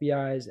the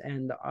FBI's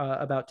and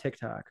about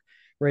TikTok.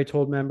 Wray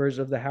told members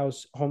of the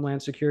House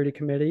Homeland Security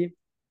Committee.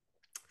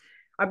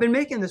 I've been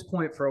making this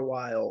point for a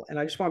while, and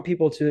I just want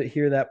people to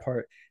hear that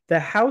part. The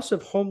House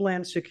of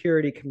Homeland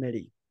Security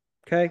Committee,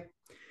 okay?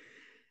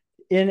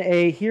 In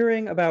a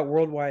hearing about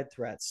worldwide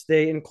threats,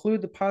 they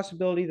include the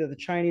possibility that the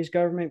Chinese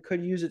government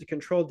could use it to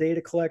control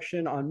data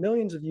collection on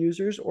millions of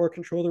users or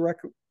control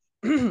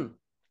the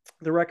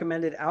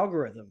recommended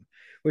algorithm,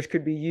 which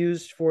could be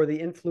used for the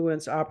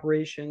influence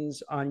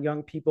operations on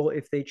young people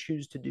if they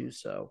choose to do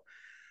so.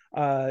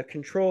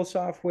 Control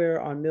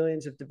software on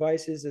millions of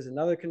devices is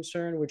another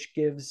concern, which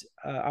gives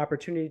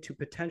opportunity to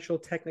potential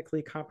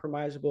technically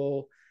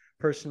compromisable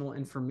personal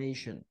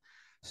information.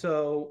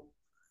 So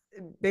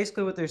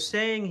basically what they're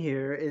saying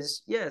here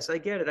is, yes, I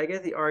get it. I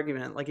get the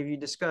argument. Like if you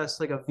discuss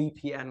like a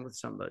VPN with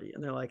somebody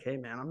and they're like, hey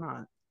man, I'm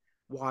not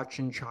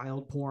watching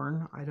child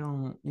porn. I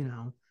don't,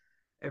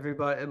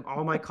 everybody,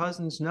 all my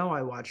cousins know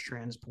I watch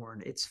trans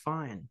porn. It's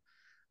fine.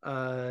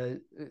 I'm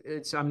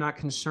not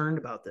concerned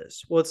about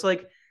this. Well, it's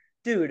like,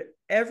 dude,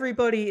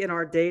 everybody in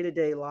our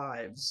day-to-day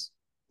lives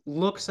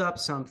looks up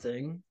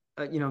something,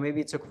 maybe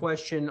it's a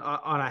question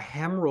on a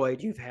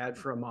hemorrhoid you've had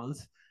for a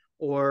month,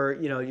 or,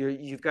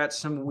 you've got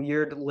some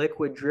weird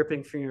liquid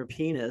dripping from your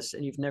penis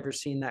and you've never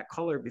seen that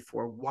color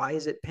before. Why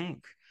is it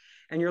pink?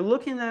 And you're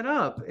looking that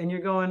up and you're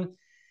going,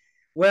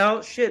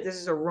 well, shit, this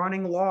is a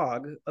running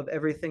log of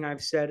everything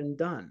I've said and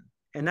done.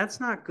 And that's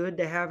not good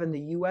to have in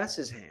the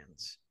US's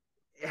hands.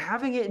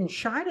 Having it in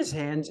China's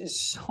hands is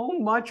so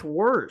much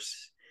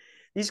worse.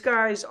 These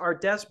guys are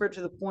desperate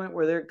to the point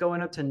where they're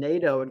going up to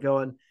NATO and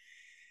going,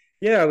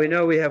 yeah, we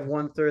know we have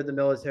 1/3 the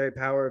military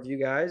power of you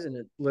guys, and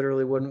it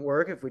literally wouldn't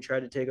work if we tried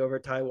to take over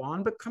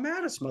Taiwan, but come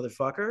at us,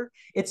 motherfucker.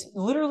 It's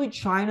literally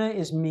China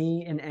is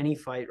me in any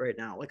fight right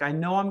now. Like, I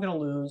know I'm going to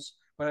lose,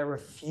 but I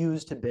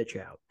refuse to bitch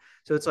out.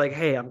 So it's like,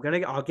 hey,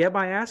 I'll get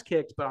my ass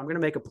kicked, but I'm going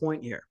to make a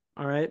point here.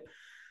 All right.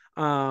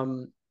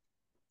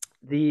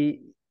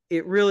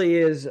 It really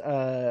is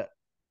a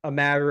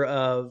matter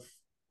of,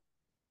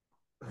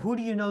 who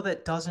do you know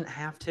that doesn't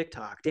have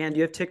TikTok? Dan, do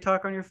you have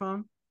TikTok on your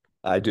phone?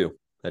 I do.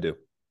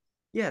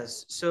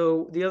 Yes.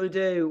 So the other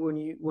day when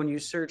you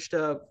searched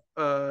up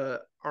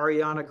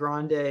Ariana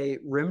Grande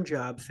rim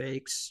job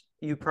fakes,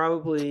 you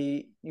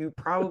probably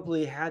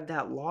had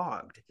that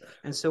logged.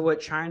 And so what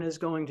China is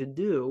going to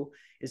do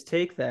is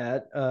take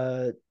that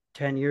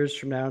 10 years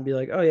from now and be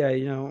like, oh yeah,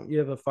 you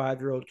have a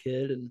 5-year-old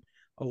kid and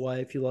a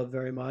wife you love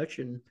very much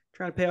and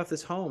trying to pay off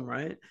this home,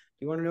 right?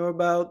 You want to know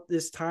about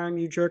this time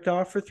you jerked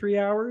off for 3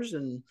 hours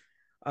and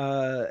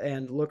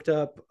looked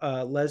up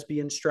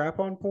lesbian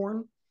strap-on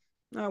porn?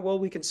 Well,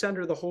 we can send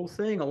her the whole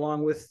thing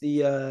along with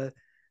the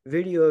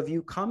video of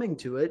you coming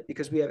to it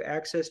because we have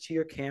access to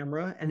your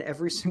camera and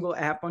every single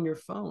app on your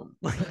phone.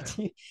 Like,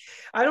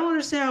 I don't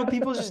understand how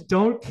people just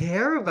don't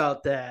care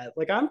about that.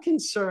 Like, I'm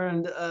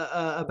concerned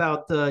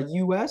about the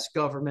U.S.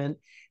 government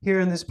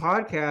hearing this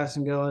podcast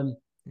and going,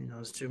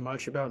 it's too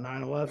much about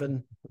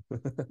 9/11.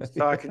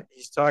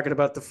 He's talking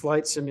about the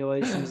flight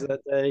simulations that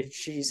day.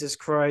 Jesus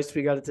Christ,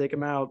 we got to take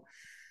him out.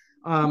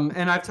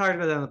 And I've talked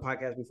about that on the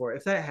podcast before.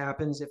 If that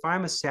happens, if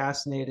I'm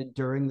assassinated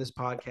during this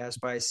podcast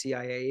by a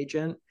CIA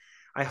agent,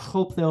 I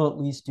hope they'll at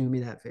least do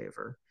me that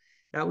favor.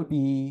 That would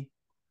be,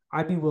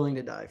 I'd be willing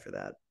to die for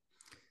that.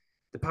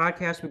 The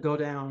podcast would go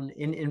down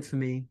in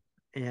infamy.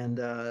 And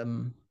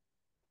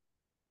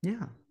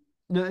yeah.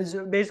 No,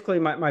 so basically,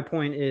 my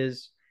point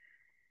is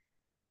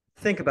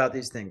think about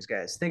these things,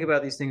 guys. Think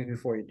about these things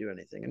before you do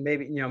anything. And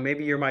maybe,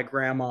 maybe you're my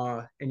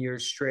grandma and you're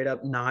straight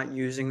up not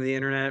using the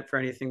internet for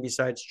anything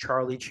besides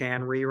Charlie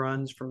Chan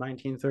reruns from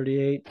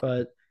 1938.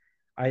 But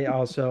I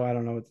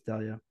don't know what to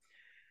tell you.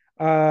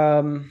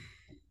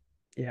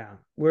 Yeah,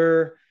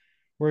 we're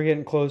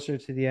getting closer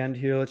to the end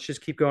here. Let's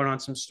just keep going on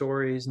some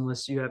stories,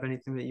 unless you have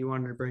anything that you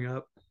wanted to bring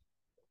up.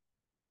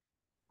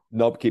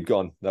 Nope, keep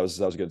going. That was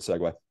a good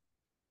segue.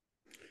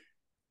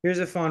 Here's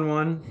a fun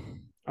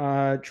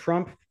one.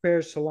 Trump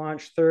prepares to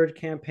launch third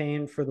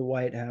campaign for the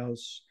White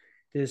House.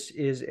 This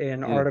is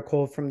an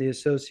article from the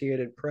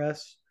Associated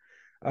Press.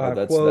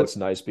 That's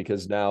nice,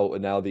 because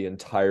now the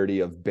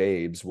entirety of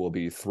Babes will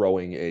be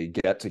throwing a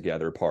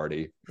get-together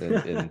party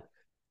in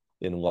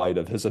light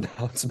of his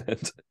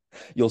announcement.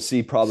 You'll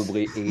see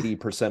probably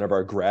 80% of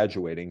our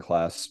graduating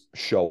class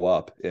show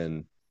up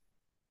in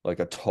like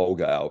a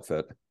toga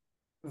outfit.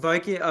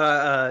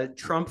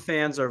 Trump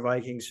fans are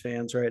Vikings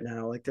fans right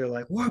now. Like, they're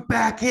like, we're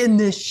back in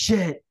this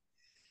shit.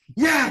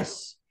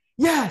 Yes,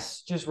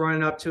 just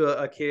running up to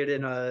a kid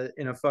in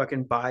a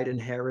fucking Biden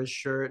Harris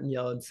shirt and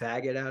yelling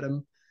faggot at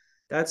him.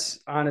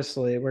 That's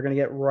honestly, we're gonna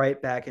get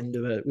right back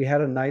into it. We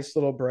had a nice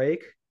little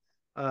break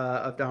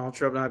of Donald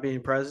Trump not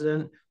being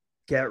president.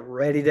 Get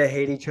ready to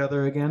hate each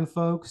other again,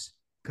 folks,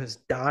 because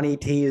Donnie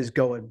T is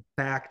going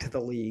back to the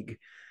league.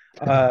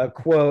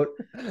 Quote,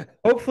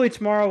 hopefully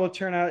tomorrow will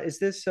turn out. Is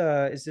this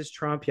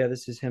Trump? Yeah,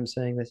 this is him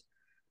saying this.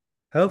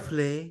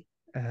 Hopefully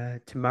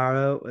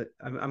tomorrow,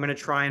 I'm going to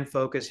try and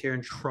focus here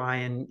and try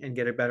and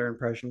get a better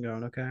impression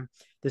going. Okay.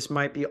 This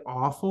might be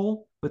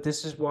awful, but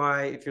this is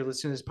why, if you're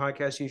listening to this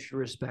podcast, you should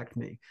respect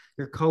me.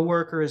 Your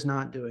coworker is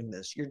not doing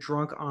this. Your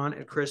drunk aunt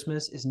at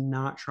Christmas is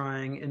not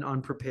trying an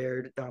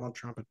unprepared Donald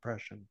Trump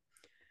impression.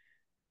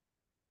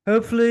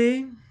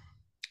 Hopefully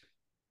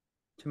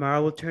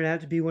tomorrow will turn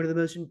out to be one of the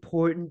most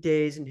important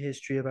days in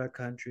history of our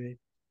country.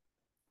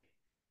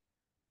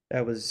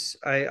 That was,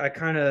 I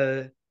kind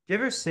of, do you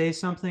ever say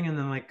something and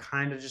then like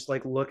kind of just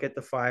like look at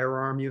the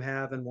firearm you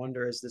have and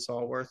wonder, is this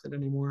all worth it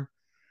anymore?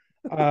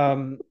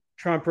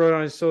 Trump wrote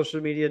on his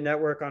social media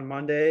network on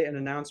Monday, an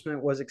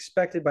announcement was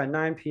expected by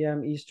 9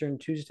 p.m. Eastern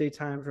Tuesday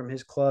time from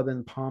his club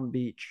in Palm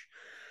Beach.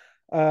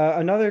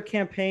 Another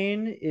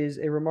campaign is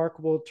a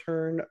remarkable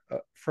turn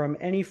from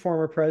any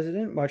former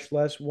president, much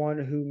less one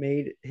who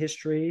made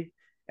history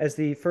as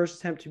the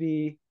first to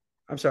be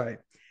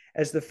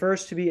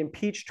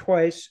impeached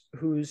twice,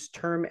 whose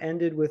term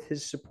ended with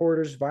his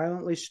supporters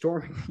violently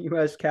storming the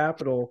U.S.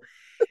 Capitol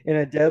in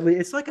a deadly,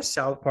 it's like a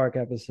South Park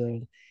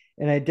episode,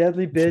 in a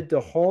deadly bid to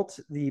halt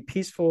the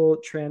peaceful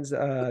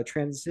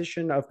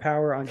transition of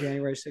power on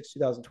January 6,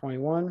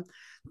 2021.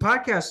 The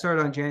podcast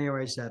started on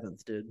January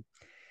 7th, dude.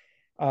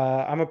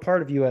 I'm a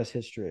part of U.S.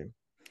 history.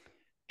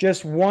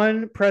 Just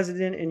one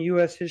president in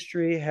U.S.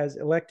 history has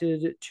been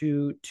elected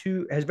to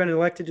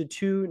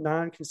two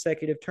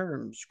non-consecutive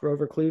terms: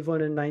 Grover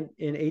Cleveland in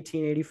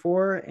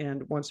 1884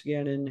 and once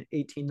again in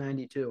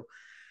 1892.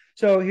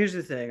 So here's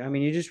the thing. I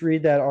mean, you just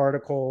read that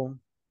article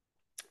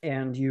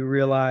and you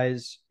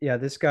realize, yeah,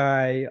 this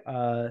guy,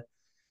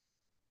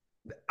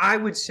 I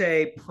would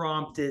say,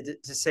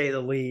 prompted, to say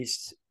the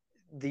least,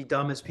 the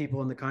dumbest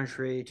people in the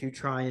country to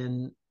try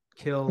and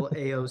kill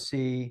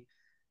AOC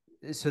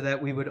so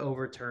that we would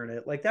overturn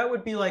it. Like, that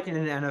would be like in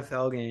an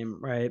NFL game,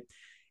 right?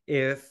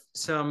 If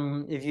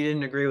you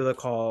didn't agree with a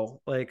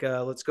call, like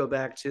let's go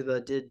back to the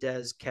did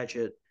Dez catch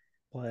it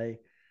play.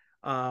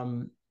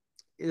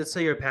 Let's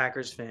say you're a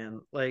Packers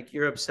fan, like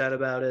you're upset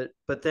about it,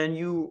 but then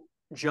you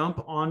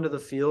jump onto the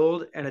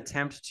field and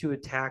attempt to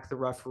attack the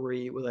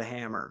referee with a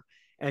hammer,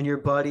 and your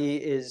buddy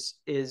is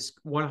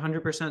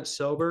 100%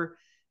 sober,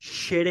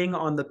 shitting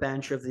on the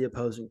bench of the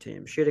opposing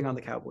team, shitting on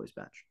the Cowboys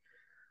bench.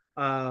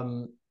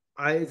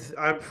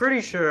 I'm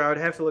pretty sure, I would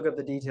have to look up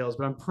the details,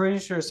 but I'm pretty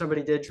sure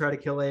somebody did try to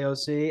kill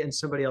AOC and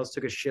somebody else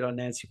took a shit on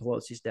Nancy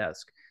Pelosi's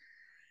desk.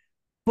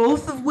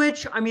 Both of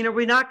which, I mean, are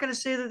we not going to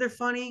say that they're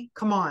funny?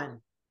 Come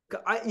on.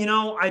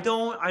 I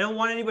don't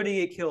want anybody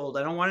to get killed.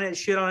 I don't want to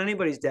shit on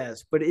anybody's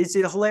desk, but is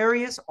it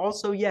hilarious?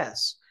 Also,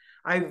 yes.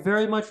 I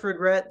very much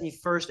regret the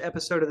first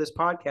episode of this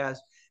podcast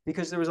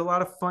because there was a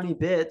lot of funny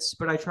bits,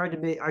 but I tried to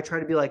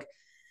be like,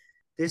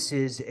 this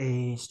is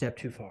a step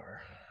too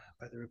far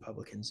by the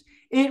Republicans.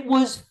 It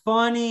was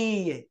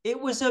funny. It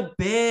was a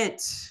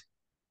bit.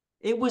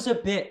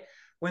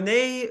 When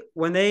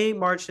they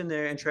marched in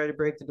there and tried to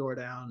break the door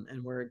down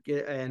and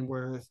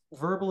were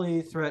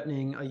verbally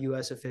threatening a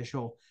U.S.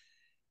 official,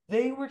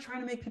 they were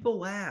trying to make people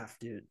laugh,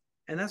 dude.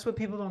 And that's what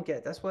people don't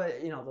get. That's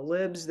what, the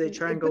libs, they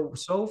try and go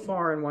so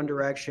far in one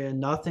direction.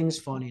 Nothing's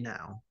funny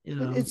now.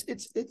 Isn't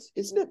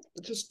it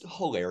just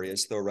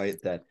hilarious though, right?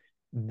 That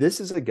this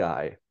is a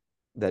guy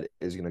that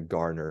is going to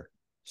garner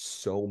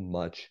so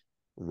much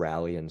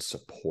rally and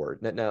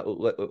support. Now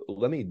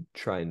let me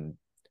try and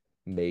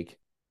make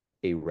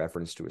a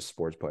reference to a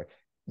sports player.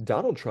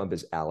 Donald Trump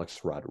is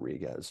Alex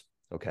Rodriguez.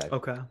 Okay.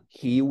 Okay.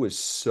 He was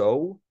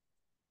so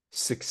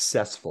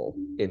successful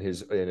in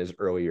his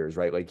early years,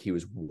 right? Like he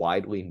was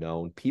widely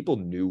known. People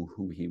knew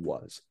who he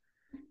was.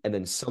 And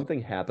then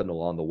something happened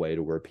along the way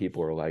to where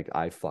people are like,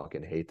 I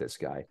fucking hate this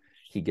guy.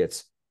 He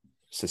gets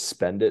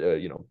suspended,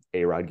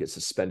 A-Rod gets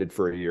suspended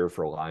for a year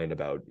for lying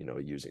about,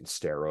 using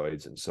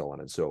steroids and so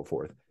on and so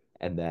forth.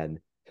 And then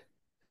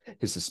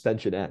his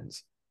suspension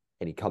ends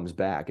and he comes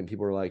back and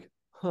people are like,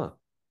 huh,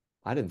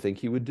 I didn't think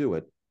he would do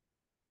it.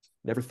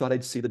 Never thought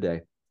I'd see the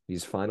day.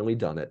 He's finally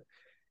done it.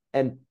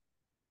 And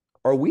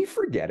are we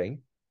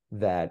forgetting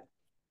that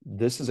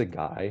this is a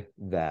guy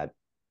that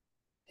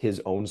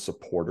his own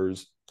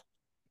supporters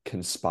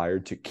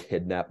conspired to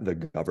kidnap the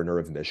governor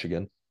of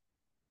Michigan?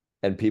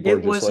 And people are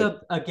just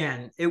like,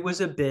 it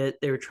was a bit.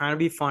 They were trying to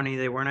be funny.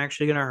 They weren't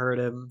actually going to hurt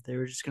him. They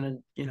were just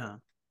going to,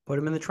 put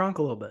him in the trunk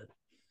a little bit.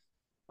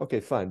 okay,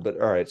 fine. But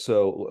all right.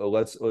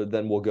 So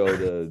then we'll go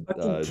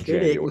to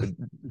January.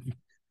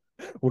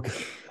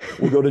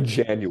 We'll go to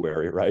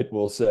January, right?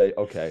 We'll say,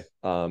 okay,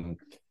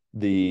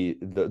 the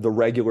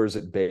regulars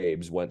at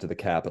Babes went to the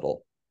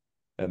Capitol,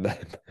 and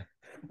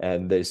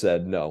they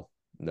said no,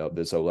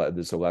 this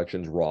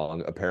election's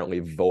wrong. Apparently,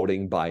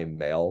 voting by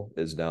mail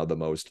is now the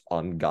most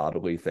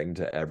ungodly thing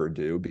to ever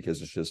do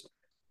because it's just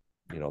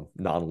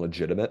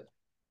non-legitimate.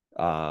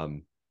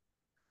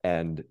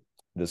 And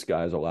this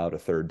guy's allowed a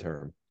third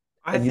term.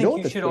 I think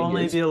you should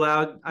only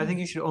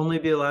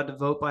be allowed to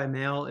vote by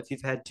mail if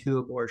you've had 2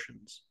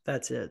 abortions.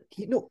 That's it.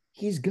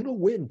 He's gonna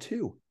win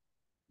too.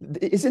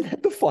 Isn't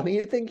that the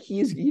funny thing?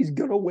 He's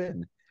gonna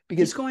win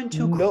because he's going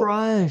to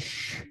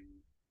crush.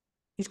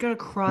 He's gonna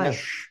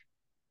crush.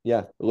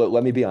 Yeah.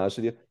 Let me be honest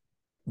with you.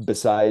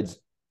 Besides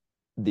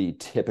the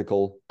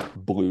typical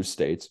blue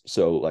states,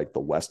 so like the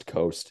West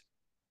Coast,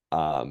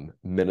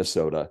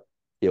 Minnesota,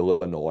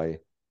 Illinois,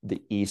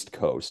 the East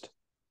Coast,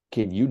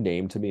 can you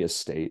name to me a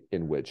state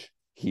in which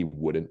he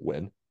wouldn't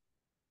win?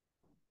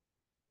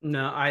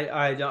 No,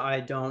 I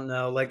don't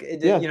know. Like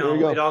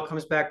it all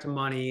comes back to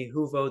money.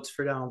 Who votes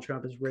for Donald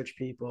Trump is rich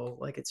people.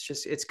 Like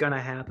it's gonna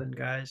happen,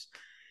 guys.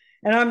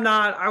 And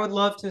I would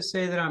love to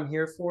say that I'm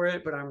here for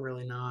it, but I'm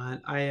really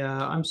not.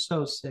 I'm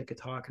so sick of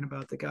talking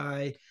about the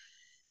guy.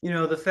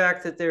 The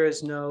fact that there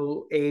is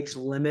no age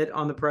limit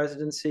on the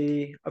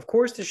presidency. Of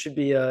course, there should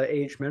be a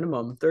age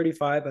minimum.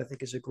 35, I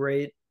think,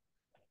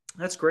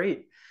 that's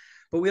great.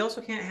 But we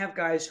also can't have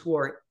guys who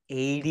are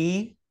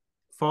 80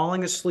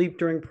 falling asleep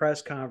during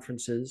press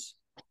conferences,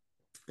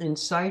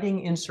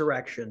 inciting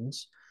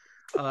insurrections,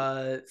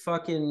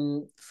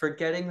 fucking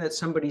forgetting that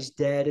somebody's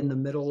dead in the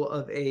middle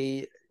of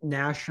a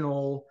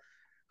national,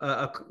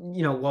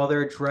 while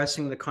they're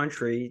addressing the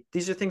country.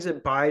 These are things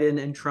that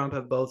Biden and Trump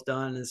have both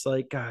done. It's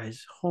like,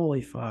 guys,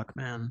 holy fuck,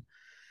 man.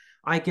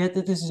 I get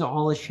that this is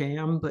all a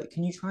sham, but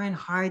can you try and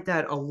hide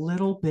that a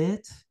little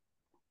bit?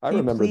 I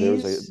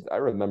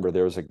remember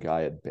there was a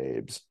guy at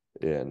Babes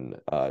in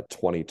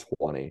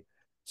 2020.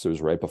 So it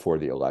was right before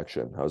the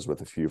election. I was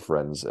with a few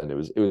friends, and it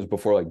was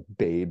before like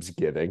Babes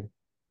Giving,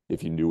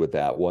 if you knew what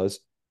that was.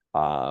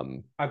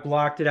 I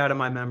blocked it out of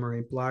my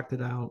memory. Blocked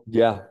it out.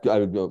 Yeah,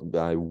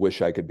 I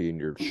wish I could be in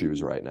your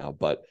shoes right now.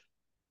 But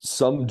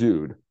some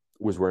dude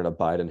was wearing a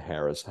Biden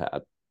Harris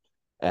hat,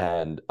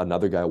 and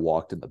another guy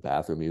walked in the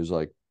bathroom. He was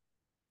like,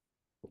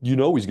 he's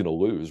gonna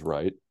lose,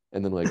 right?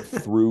 And then like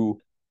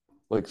threw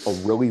like a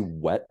really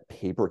wet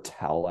paper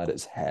towel at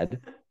his head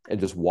and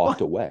just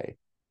walked away.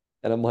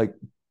 And I'm like,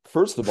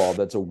 first of all,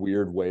 that's a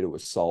weird way to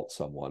assault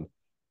someone.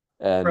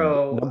 And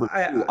number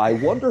two, I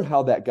wonder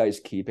how that guy's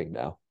keeping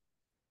now.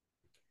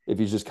 If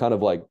he's just kind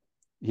of like,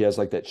 he has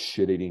like that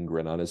shit-eating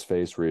grin on his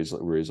face where he's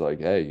like,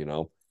 hey,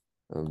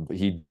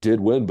 he did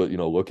win, but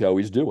look how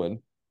he's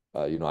doing.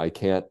 I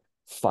can't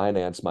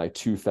finance my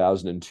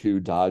 2002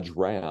 Dodge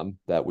Ram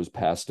that was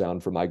passed down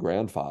from my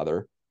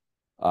grandfather.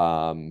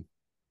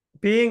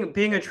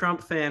 Being a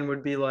Trump fan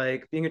would be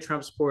like being a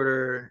Trump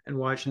supporter and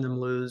watching them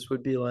lose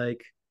would be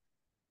like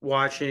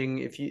watching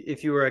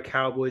if you were a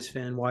Cowboys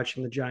fan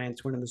watching the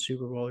Giants win in the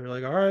Super Bowl. You're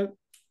like, all right,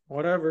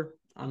 whatever.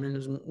 I'm in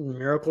his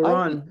miracle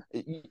run.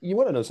 You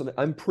want to know something?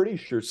 I'm pretty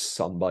sure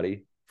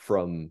somebody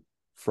from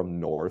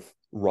North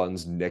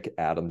runs Nick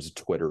Adams'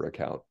 Twitter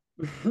account.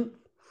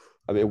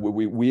 I mean,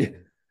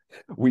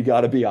 we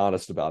got to be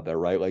honest about that,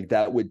 right? Like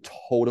that would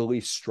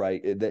totally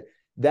strike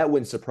that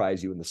wouldn't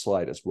surprise you in the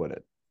slightest, would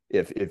it?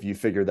 If you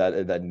figure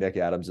that Nick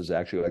Adams is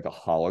actually like a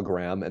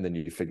hologram, and then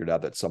you figured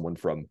out that someone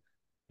from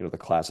the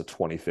class of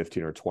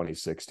 2015 or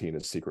 2016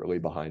 is secretly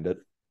behind it.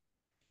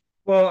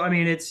 Well, I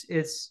mean,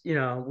 it's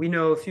we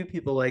know a few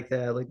people like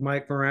that, like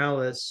Mike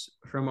Morales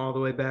from all the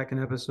way back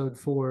in episode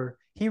 4.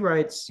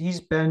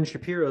 He's Ben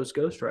Shapiro's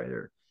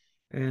ghostwriter.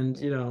 And,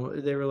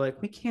 they were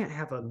like, we can't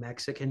have a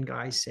Mexican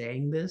guy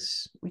saying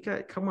this.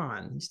 Come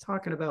on. He's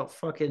talking about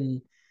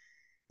fucking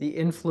the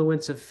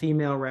influence of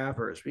female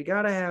rappers. We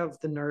got to have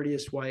the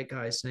nerdiest white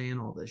guy saying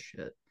all this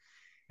shit.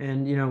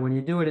 And, when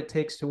you do what it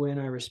takes to win,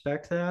 I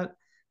respect that.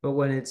 But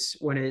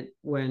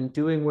when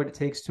doing what it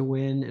takes to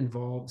win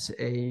involves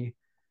a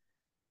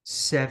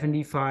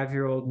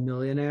 75-year-old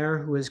millionaire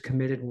who has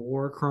committed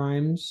war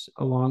crimes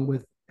along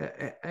with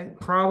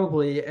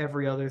probably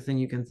every other thing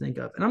you can think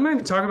of. And I'm not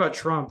even talking about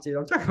Trump, dude.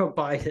 I'm talking about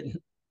Biden.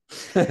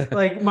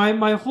 Like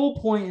my whole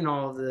point in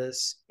all of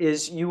this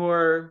is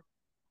you're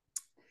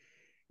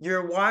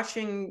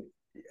watching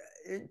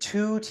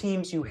two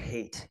teams you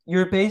hate.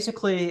 You're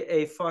basically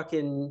a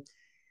fucking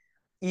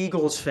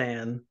Eagles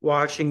fan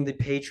watching the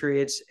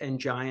Patriots and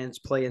Giants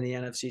play in the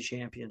NFC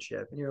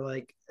Championship. And you're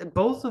like,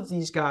 both of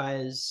these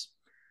guys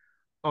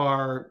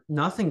are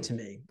nothing to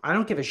me. I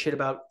don't give a shit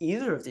about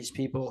either of these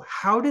people.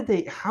 How did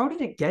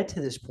it get to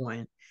this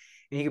point?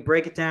 And you could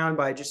break it down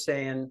by just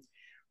saying,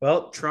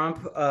 well,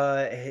 Trump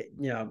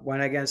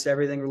went against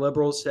everything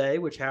liberals say,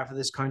 which half of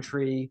this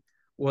country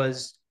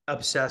was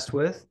obsessed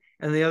with.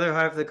 And the other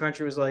half of the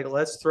country was like,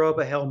 let's throw up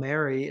a Hail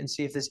Mary and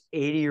see if this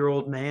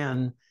 80-year-old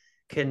man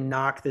can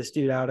knock this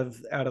dude out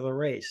of the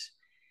race.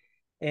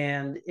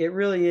 And it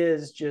really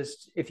is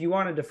just, if you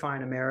want to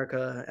define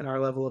America and our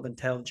level of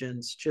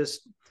intelligence,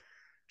 just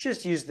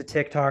use the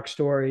TikTok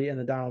story and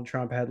the Donald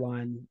Trump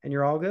headline, and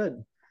you're all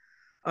good.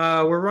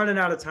 We're running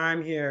out of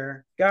time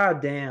here.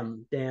 God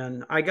damn,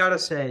 Dan. I gotta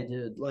say,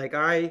 dude, like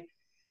I've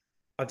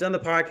done the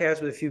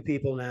podcast with a few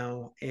people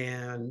now,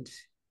 and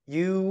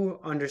you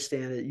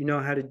understand it. You know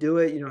how to do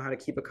it. You know how to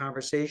keep a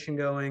conversation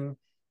going.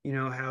 You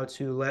know how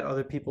to let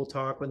other people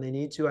talk when they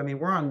need to. I mean,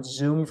 we're on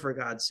Zoom for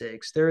God's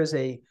sakes. There is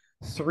a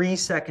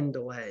 3-second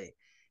delay,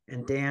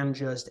 and Dan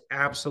just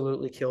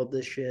absolutely killed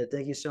this shit.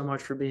 Thank you so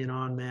much for being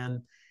on,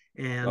 man.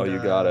 And oh, you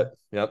got it.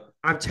 Yep.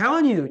 I'm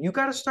telling you, you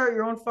got to start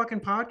your own fucking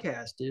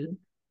podcast, dude.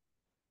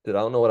 Dude, I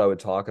don't know what I would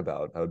talk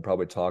about. I would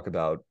probably talk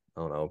about,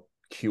 I don't know,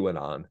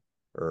 QAnon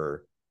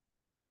or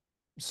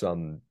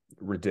some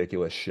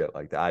ridiculous shit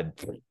like that.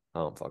 I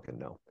don't fucking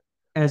know.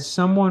 As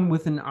someone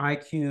with an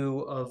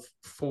IQ of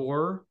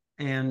 4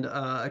 and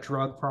a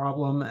drug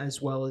problem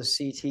as well as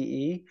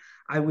CTE,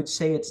 I would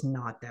say it's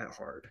not that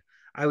hard.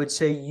 I would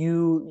say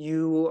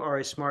you are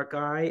a smart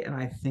guy, and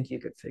I think you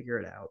could figure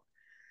it out.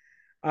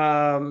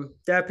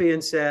 That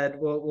being said,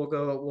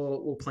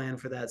 we'll plan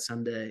for that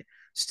someday.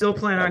 Still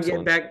plan on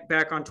getting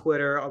back on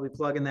Twitter. I'll be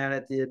plugging that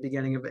at the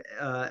beginning of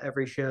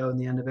every show and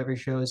the end of every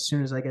show as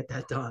soon as I get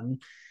that done.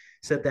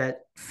 Said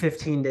that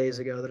 15 days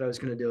ago that I was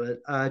going to do it.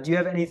 Do you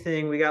have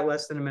anything? We got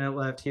less than a minute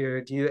left here.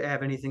 Do you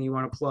have anything you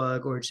want to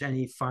plug, or just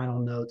any final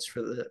notes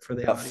for the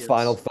audience?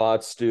 Final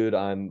thoughts, dude.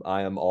 I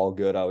am all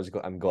good.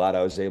 I'm glad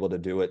I was able to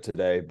do it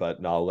today,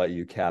 but I'll let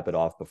you cap it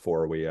off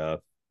before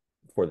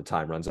the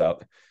time runs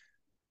out.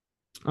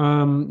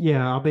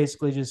 Yeah, I'll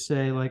basically just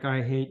say, like,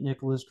 I hate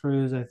Nicholas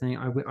Cruz. I think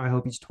I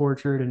hope he's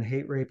tortured and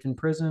hate raped in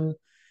prison.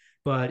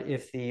 But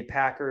if the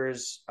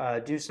Packers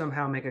do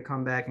somehow make a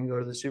comeback and go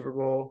to the Super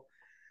Bowl,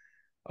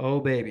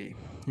 oh baby,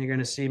 you're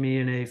gonna see me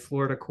in a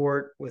Florida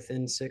court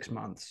within 6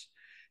 months.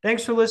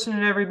 Thanks for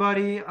listening,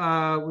 everybody.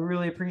 We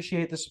really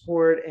appreciate the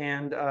support,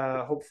 and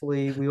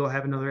hopefully we will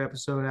have another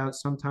episode out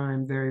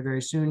sometime very,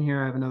 very soon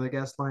here. I have another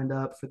guest lined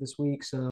up for this week, so